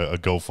do like a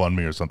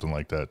GoFundMe or something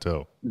like that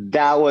too.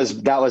 That was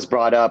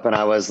brought up, and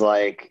I was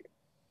like,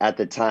 at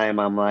the time,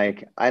 I'm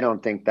like, I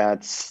don't think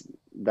that's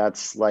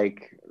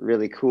like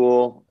really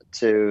cool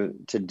to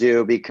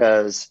do,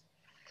 because,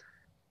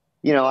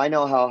 I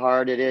know how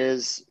hard it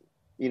is.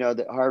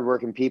 The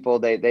hardworking people,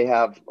 they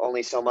have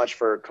only so much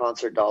for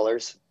concert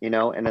dollars,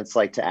 and it's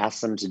like, to ask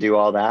them to do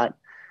all that.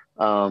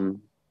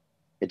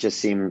 It just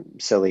seemed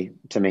silly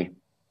to me.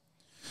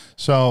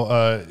 So,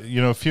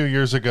 a few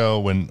years ago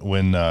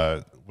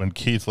when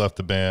Keith left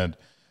the band,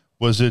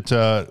 was it,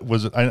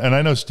 and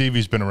I know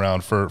Stevie's been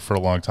around for a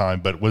long time,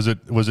 but was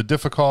it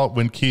difficult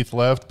when Keith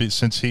left,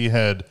 since he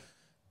had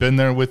been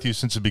there with you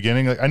since the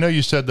beginning? Like, I know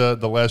you said the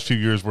last few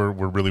years were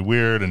really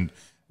weird, and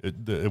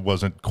it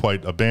wasn't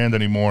quite a band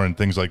anymore and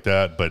things like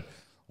that, but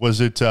was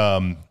it,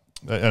 and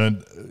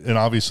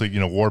obviously,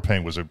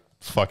 Warpaint was a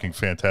fucking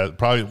fantastic.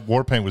 Probably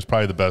Warpaint was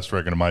probably the best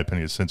record in my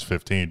opinion since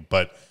 15.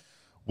 But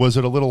was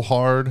it a little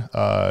hard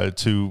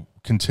to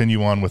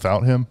continue on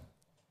without him?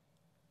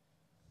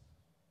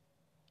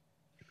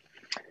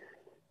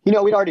 You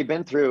know, we'd already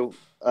been through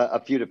a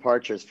few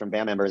departures from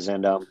band members,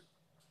 and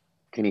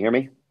can you hear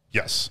me?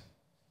 Yes.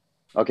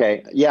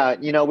 Okay. Yeah.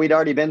 You know, we'd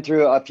already been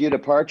through a few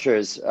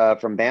departures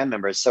from band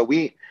members. So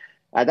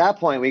at that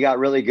point, we got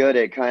really good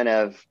at kind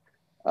of,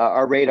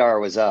 our radar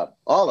was up.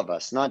 All of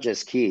us, not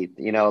just Keith,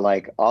 you know,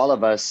 like all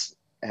of us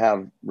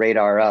have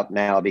radar up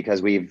now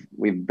because we've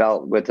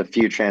dealt with a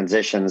few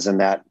transitions in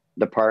that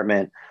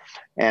department,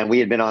 and we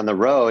had been on the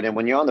road. And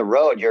when you're on the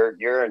road,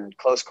 you're in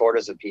close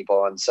quarters with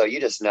people. And so you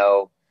just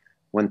know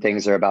when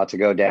things are about to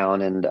go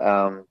down. And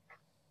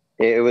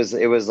it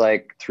was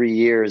like 3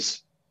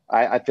 years.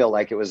 I feel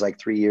like it was like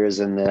 3 years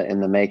in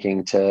the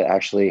making to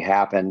actually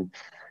happen.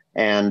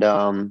 And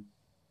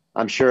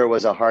I'm sure it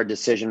was a hard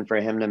decision for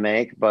him to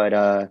make,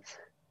 but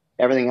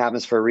everything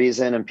happens for a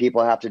reason, and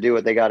people have to do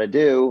what they got to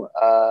do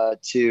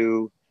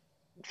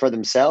for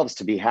themselves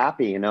to be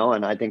happy, you know?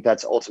 And I think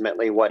that's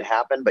ultimately what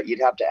happened, but you'd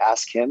have to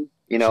ask him,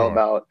 you know,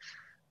 Sure.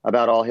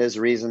 about all his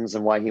reasons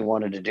and why he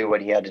wanted to do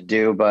what he had to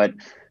do. But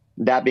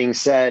that being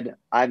said,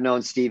 I've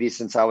known Stevie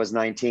since I was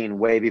 19,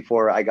 way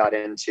before I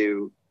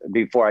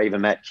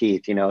even met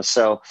Keith, you know?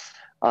 So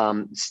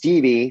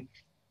Stevie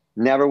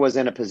never was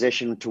in a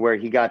position to where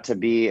he got to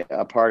be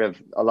a part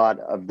of a lot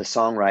of the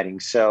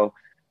songwriting. So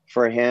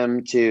for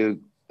him to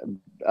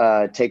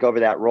take over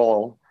that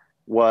role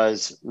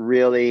was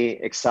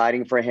really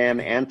exciting for him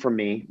and for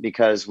me,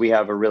 because we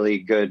have a really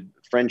good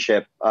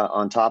friendship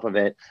on top of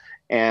it.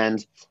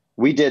 And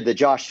we did the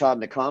Josh Todd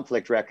and the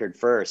Conflict record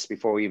first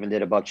before we even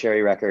did a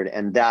Buckcherry record.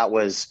 And that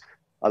was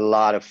a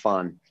lot of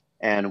fun.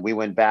 And we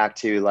went back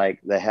to like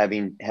the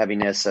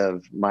heaviness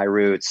of my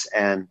roots,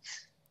 and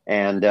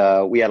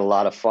we had a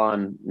lot of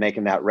fun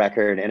making that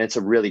record, and it's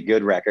a really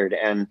good record.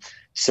 And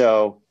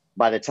so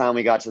by the time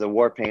we got to the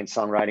Warpaint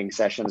songwriting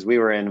sessions, we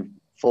were in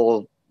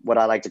full, what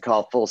I like to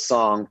call full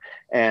song.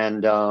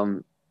 And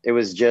it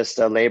was just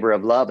a labor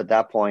of love at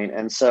that point.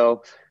 And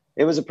so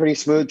it was a pretty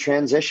smooth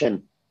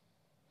transition,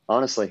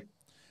 honestly.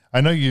 I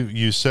know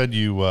you said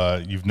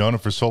you've known him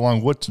for so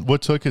long.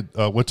 What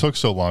took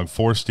so long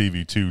for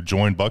Stevie to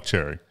join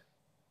Buckcherry?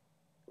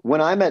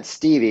 When I met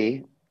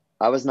Stevie,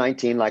 I was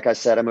 19. Like I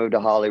said, I moved to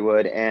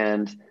Hollywood,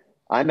 and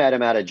I met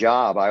him at a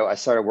job. I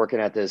started working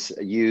at this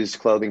used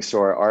clothing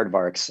store,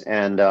 Aardvarks,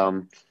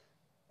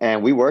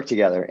 and we worked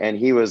together. And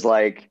he was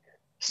like,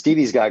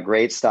 Stevie's got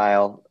great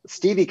style.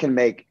 Stevie can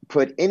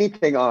put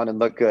anything on and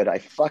look good. I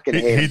fucking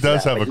hate him. He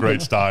does have a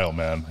great style,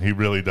 man. He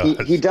really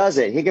does. He does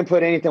it. He can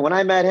put anything. When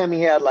I met him, he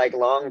had like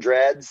long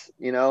dreads,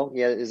 you know, he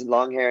had his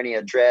long hair and he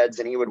had dreads,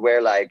 and he would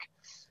wear like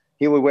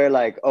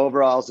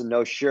overalls and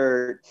no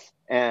shirt,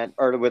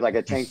 or with like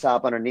a tank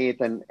top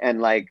underneath, and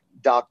like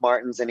Doc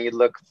Martens, and he'd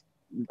look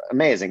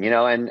amazing, you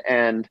know.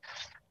 And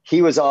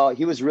he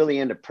was really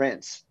into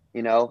Prince,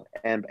 you know,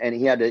 and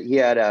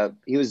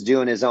he was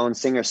doing his own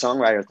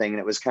singer-songwriter thing, and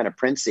it was kind of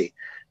Princey.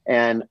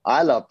 And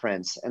I love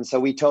Prince. And so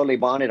we totally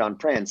bonded on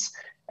Prince.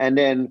 And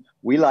then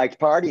we liked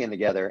partying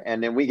together.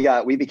 And then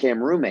we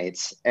became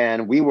roommates,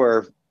 and we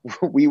were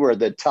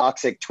the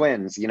toxic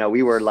twins, you know.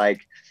 We were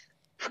like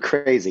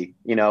crazy,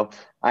 you know.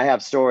 I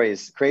have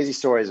crazy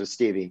stories with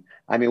Stevie.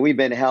 I mean,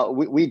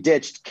 we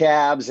ditched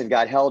cabs and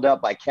got held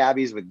up by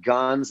cabbies with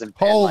guns and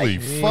holy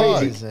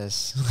fuck,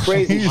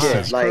 crazy Jesus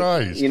shit. Like,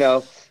 Christ. you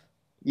know,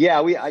 yeah,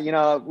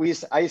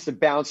 I used to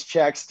bounce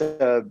checks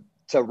to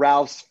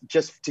Ralph's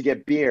just to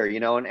get beer,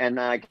 you know. And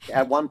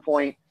at one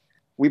point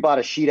we bought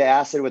a sheet of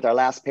acid with our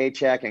last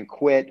paycheck and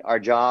quit our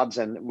jobs.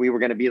 And we were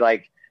going to be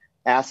like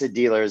acid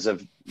dealers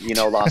of, you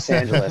know, Los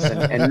Angeles,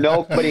 and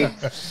nobody,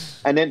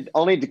 and then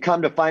only to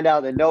come to find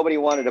out that nobody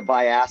wanted to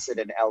buy acid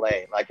in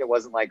LA. Like, it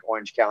wasn't like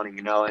Orange County,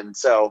 you know? And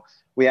so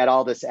we had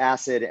all this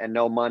acid and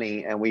no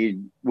money, and we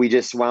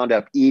just wound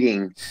up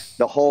eating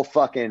the whole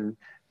fucking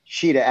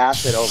sheet of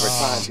acid over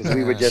time, because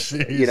we would just,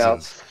 you know.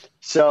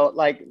 So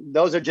like,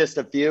 those are just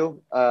a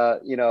few,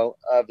 you know,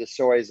 of the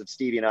stories of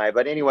Stevie and I.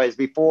 But anyways,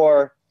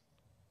 before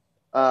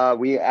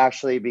we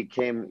actually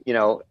became, you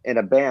know, in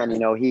a band, you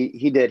know,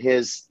 he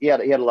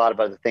had a lot of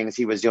other things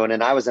he was doing.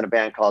 And I was in a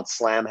band called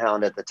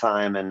Slamhound at the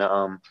time.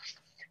 And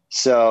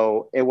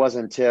so it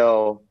wasn't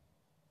until,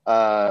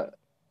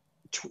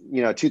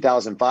 you know,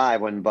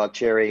 2005 when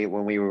Buckcherry,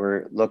 when we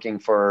were looking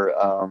for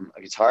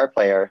a guitar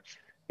player,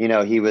 you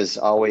know, he was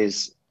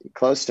always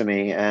close to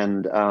me.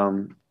 And,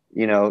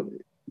 you know,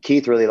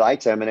 Keith really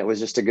liked him, and it was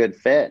just a good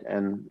fit.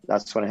 And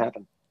that's when it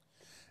happened.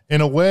 In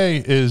a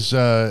way, is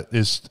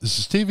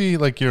Stevie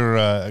like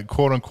your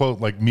quote unquote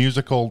like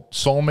musical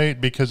soulmate?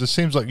 Because it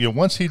seems like, you know,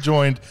 once he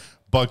joined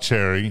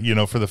Buckcherry, you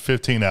know, for the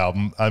 15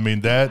 album, I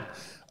mean, that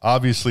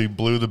obviously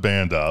blew the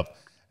band up,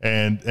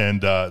 and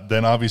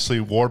then obviously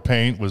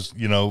Warpaint was,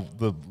 you know,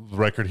 the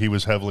record he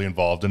was heavily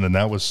involved in, and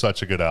that was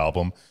such a good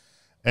album,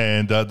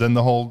 and then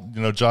the whole,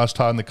 you know, Josh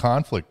Todd and the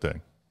Conflict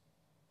thing.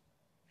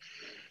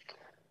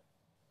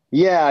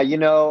 Yeah, you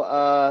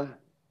know,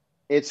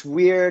 it's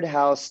weird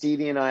how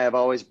Stevie and I have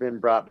always been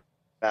brought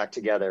back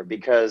together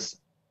because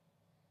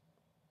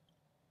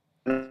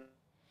we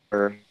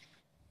were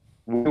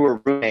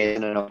roommates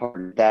in an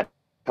apartment that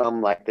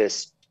become like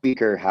this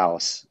speaker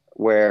house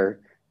where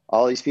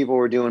all these people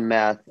were doing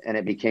meth and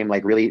it became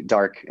like really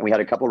dark. And we had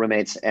a couple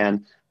roommates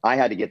and I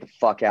had to get the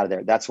fuck out of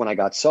there. That's when I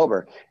got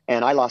sober.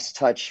 And I lost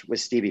touch with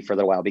Stevie for a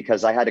little while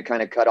because I had to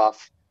kind of cut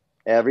off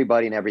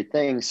everybody and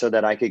everything so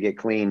that I could get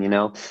clean, you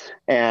know?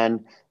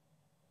 And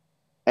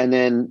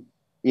then,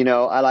 you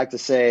know, I like to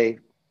say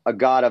a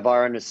God of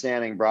our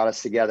understanding brought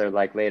us together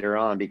like later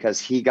on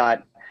because he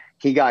got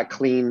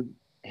clean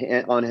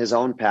on his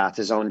own path,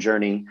 his own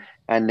journey.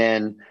 And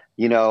then,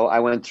 you know, I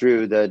went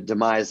through the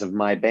demise of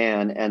my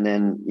band and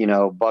then, you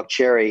know,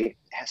 Buckcherry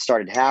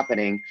started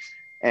happening.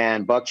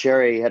 And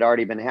Buckcherry had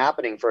already been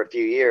happening for a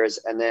few years.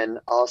 And then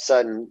all of a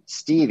sudden,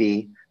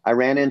 Stevie, I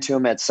ran into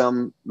him at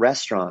some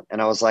restaurant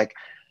and I was like,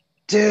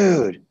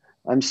 dude,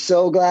 I'm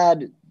so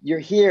glad you're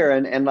here.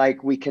 And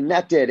like we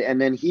connected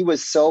and then he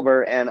was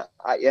sober and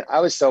I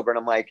was sober and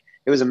I'm like,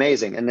 it was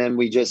amazing. And then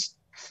we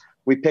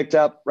picked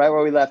up right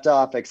where we left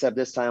off, except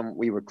this time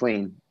we were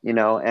clean, you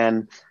know,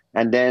 and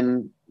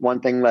then one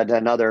thing led to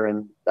another.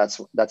 And that's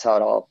how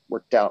it all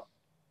worked out.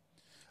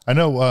 I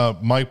know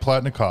Mike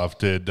Platnikoff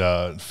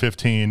did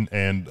 15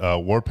 and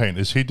Warpaint.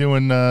 Is he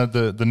doing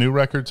the new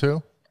record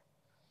too?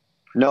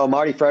 No,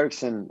 Marty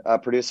Fredrickson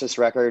produced this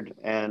record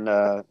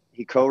and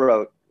he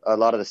co-wrote a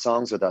lot of the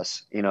songs with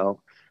us, you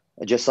know,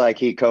 just like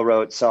he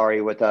co-wrote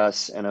Sorry with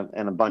us and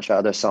a bunch of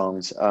other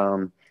songs.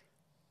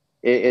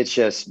 It's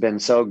just been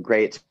so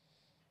great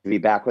to be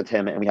back with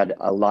him and we had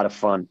a lot of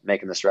fun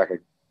making this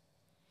record.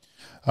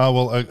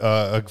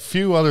 A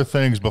few other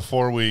things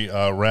before we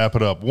wrap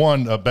it up.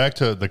 One, back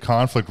to the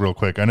Conflict real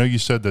quick. I know you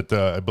said that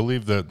I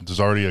believe that there's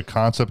already a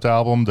concept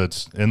album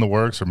that's in the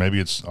works, or maybe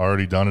it's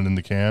already done and in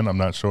the can. I'm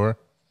not sure.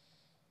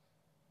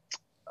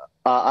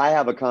 I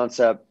have a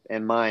concept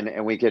in mind,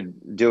 and we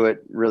could do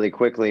it really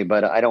quickly,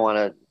 but I don't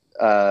want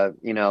to,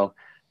 you know,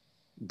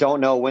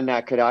 don't know when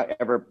that could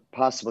ever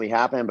possibly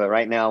happen. But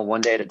right now,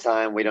 one day at a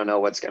time, we don't know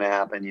what's going to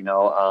happen, you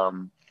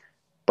know,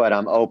 but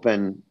I'm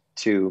open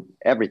to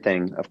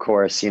everything, of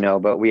course, you know,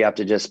 but we have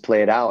to just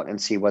play it out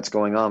and see what's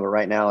going on. But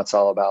right now it's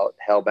all about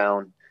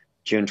Hellbound,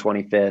 June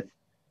 25th,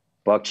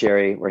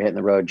 Buckcherry. We're hitting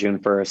the road June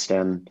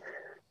 1st and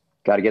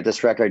got to get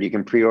this record. You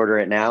can pre-order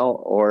it now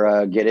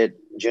or get it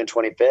June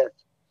 25th.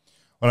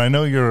 Well, I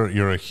know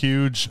you're a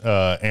huge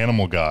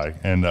animal guy.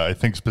 And I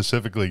think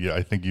specifically,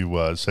 I think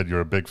you said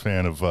you're a big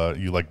fan of,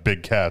 you like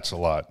big cats a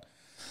lot.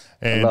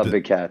 And I love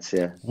big cats.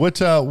 Yeah. What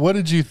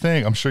did you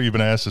think? I'm sure you've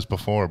been asked this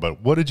before,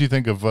 but what did you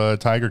think of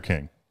Tiger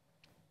King?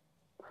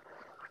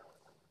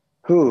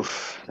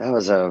 Oof, that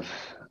was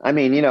I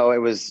mean, you know, it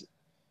was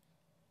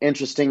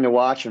interesting to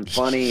watch and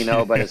funny, you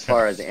know, but as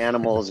far as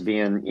animals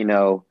being, you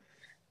know,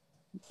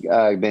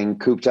 being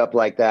cooped up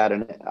like that.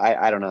 And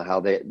I don't know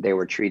how they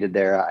were treated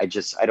there. I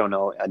don't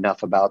know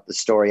enough about the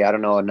story. I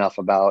don't know enough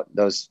about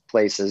those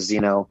places, you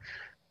know,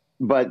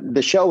 but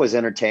the show was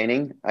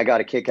entertaining. I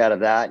got a kick out of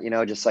that, you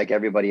know, just like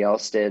everybody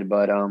else did.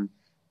 But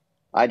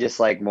I just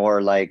like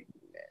more like,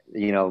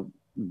 you know,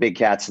 big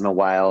cats in the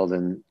wild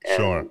and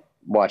sure.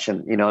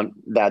 Watching, you know,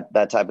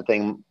 that type of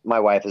thing. My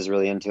wife is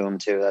really into them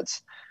too.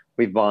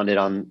 We've bonded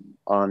on,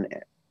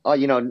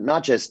 you know,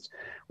 not just,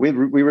 we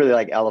really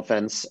like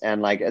elephants.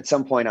 And like, at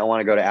some point I want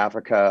to go to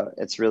Africa.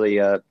 It's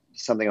really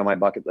something on my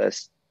bucket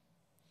list.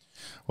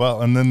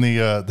 Well, and then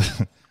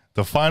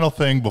the final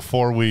thing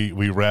before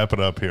we wrap it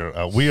up here,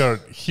 we are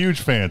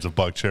huge fans of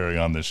Buckcherry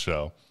on this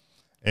show.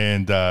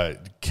 And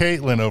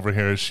Caitlin over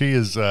here, she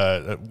is,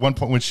 at one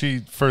point when she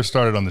first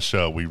started on the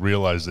show, we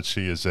realized that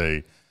she is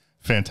a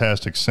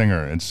fantastic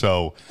singer, and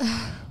so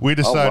we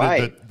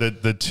decided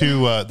that the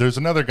two there's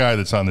another guy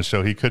that's on the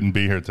show. He couldn't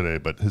be here today,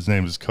 but his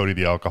name is Cody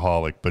the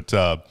Alcoholic. But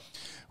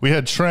we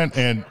had Trent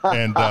and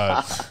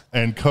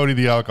Cody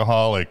the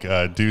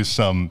Alcoholic do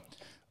some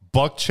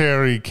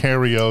Buckcherry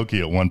karaoke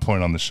at one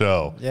point on the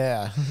show.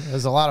 Yeah, it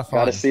was a lot of fun.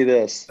 Gotta see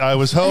this. I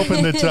was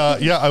hoping that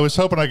I was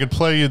hoping I could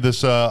play you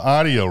this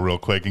audio real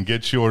quick and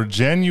get your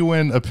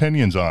genuine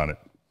opinions on it.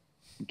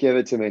 Give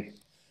it to me.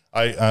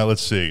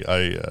 Let's see.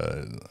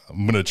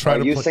 I'm going to try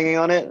to. Are you singing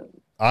on it?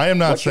 I am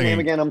not What's singing. Your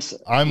name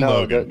again? I'm no,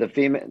 Logan. The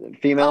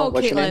female. Oh,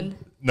 what's Caitlin. your name?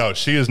 No,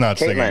 she is not Caitlin.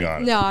 singing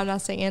on it. No, I'm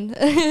not singing.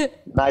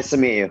 Nice to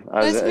meet you.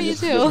 Nice to meet you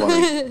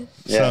too.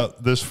 Yeah. So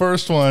this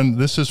first one,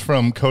 this is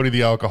from Cody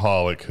the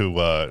Alcoholic, who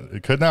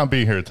could not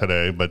be here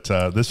today, but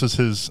this is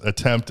his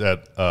attempt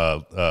at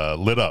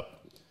Lit Up.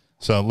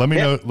 So let me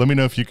know. Let me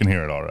know if you can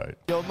hear it. All right.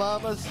 Your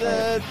mama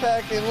said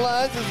packing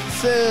lines is a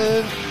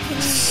sin,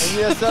 and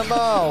yes, I'm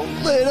all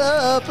lit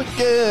up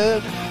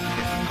again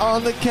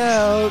on the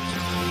couch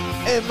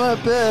in my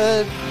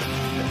bed,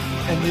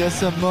 and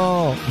yes, I'm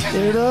all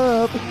lit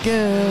up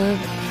again.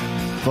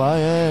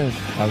 Flying,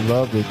 I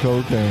love the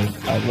cocaine.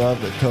 I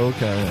love the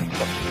cocaine.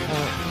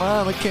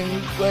 Mama, can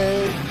you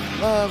wait?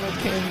 Mama,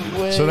 can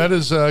you wait? So that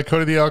is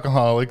Cody the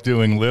Alcoholic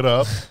doing Lit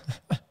Up.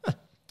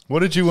 What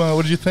did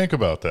you think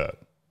about that?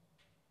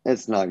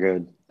 It's not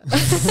good.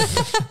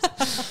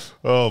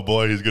 Oh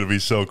boy, he's gonna be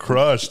so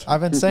crushed.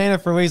 I've been saying it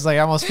for weeks. Like,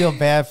 I almost feel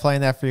bad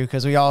playing that for you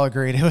because we all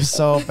agreed it was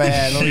so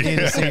bad. We need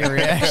to see your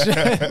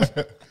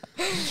reaction.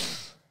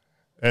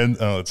 And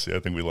let's see. I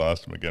think we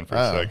lost him again for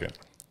a second.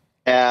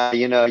 Yeah,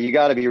 you know, you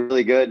got to be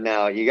really good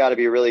now. You got to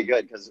be really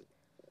good because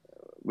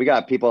we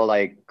got people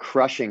like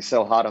crushing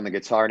so hot on the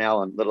guitar now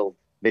on little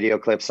video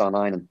clips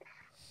online, and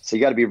so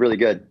you got to be really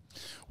good.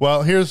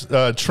 Well, here's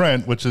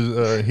Trent, which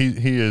is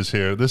he is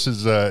here. This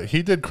is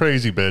he did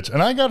Crazy Bitch,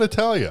 and I got to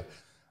tell you,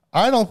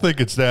 I don't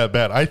think it's that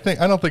bad. I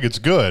don't think it's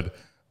good,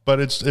 but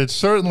it's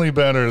certainly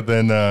better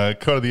than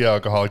Code of the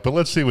Alcoholic. But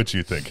let's see what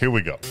you think. Here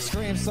we go.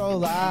 Scream so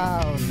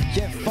loud,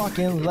 get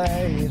fucking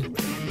laid.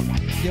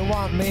 You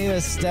want me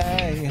to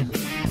stay,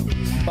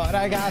 but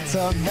I got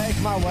to make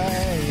my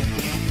way.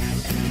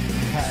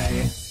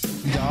 Hey,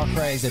 you're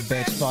crazy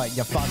bitch, but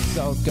you fuck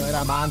so good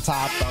I'm on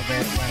top of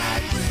it when I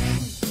dream.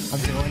 I'm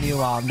doing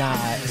you all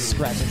night,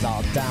 scratches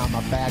all down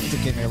my back to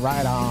get me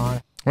right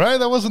on. Right?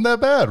 That wasn't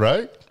that bad,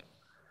 right?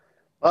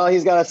 Well,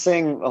 he's got to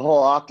sing a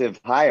whole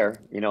octave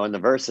higher, you know, in the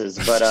verses.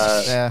 But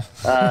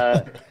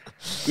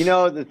you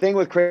know, the thing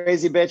with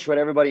Crazy Bitch, what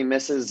everybody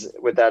misses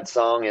with that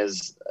song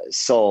is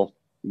soul.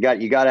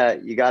 You gotta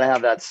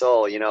have that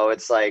soul. You know,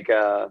 it's like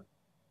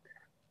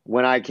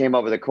when I came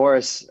up with the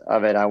chorus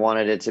of it, I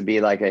wanted it to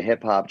be like a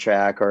hip hop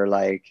track or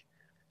like,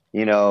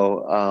 you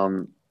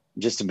know,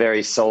 just a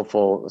very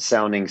soulful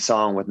sounding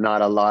song with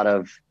not a lot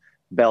of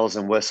bells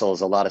and whistles,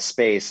 a lot of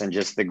space and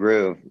just the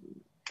groove,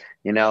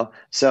 you know?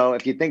 So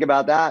if you think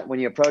about that, when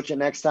you approach it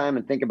next time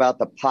and think about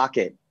the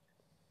pocket,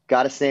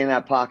 got to stay in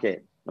that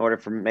pocket in order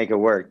for make it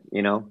work,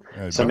 you know?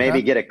 So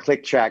maybe get a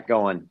click track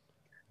going.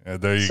 Yeah,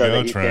 there you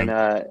go,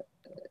 Trent.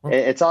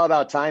 It's all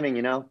about timing,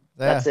 you know?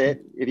 Yeah. That's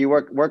it. If you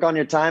work on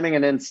your timing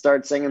and then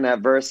start singing that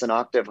verse an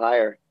octave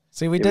higher.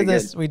 See, we did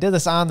this. We did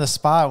this on the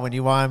spot when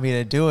you wanted me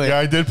to do it. Yeah,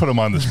 I did put him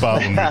on the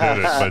spot when we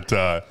did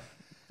it,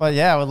 but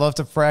yeah, I would love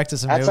to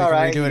practice and maybe we can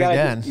redo it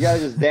again. You gotta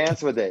just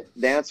dance with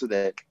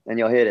it, and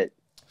you'll hit it.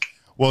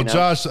 well, you know?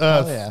 Josh,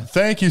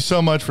 thank you so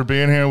much for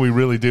being here. We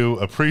really do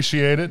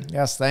appreciate it.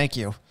 Yes, thank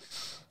you.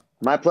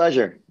 My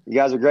pleasure. You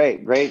guys are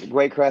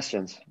great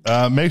questions.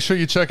 Make sure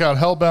you check out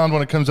Hellbound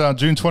when it comes out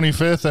June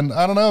 25th. And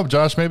I don't know,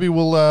 Josh, maybe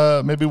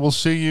we'll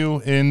see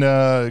you in.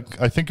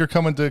 I think you're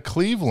coming to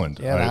Cleveland.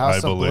 Yeah, the House I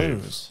of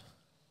believe. Blues.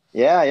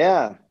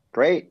 Yeah,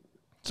 great.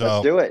 So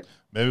let's do it.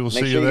 Maybe we'll Make see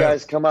sure you there. You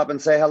guys come up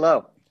and say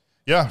hello.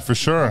 Yeah, for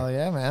sure. Oh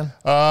yeah, man.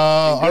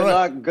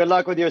 Good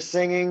luck with your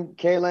singing,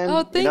 Caitlin.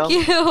 Oh, thank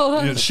you.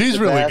 Yeah, she's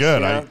really best,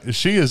 good. you know?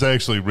 She is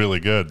actually really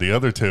good. The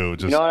other two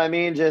just. You know what I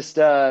mean?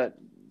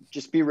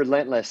 Just be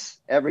relentless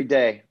every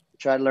day.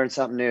 Try to learn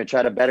something new.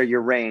 Try to better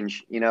your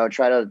range. You know,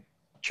 try to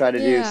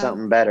do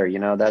something better. You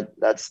know,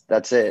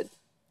 that's it.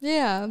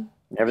 Yeah.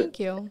 Thank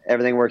you.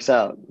 Everything works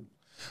out.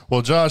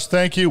 Well, Josh,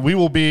 thank you. We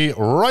will be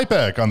right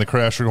back on the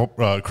Crash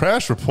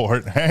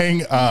Report.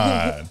 Hang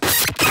on.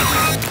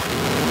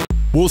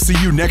 We'll see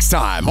you next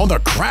time on the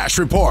Crash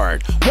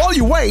Report. While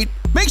you wait,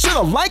 make sure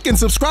to like and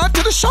subscribe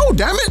to the show,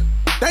 damn it.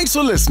 Thanks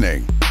for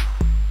listening.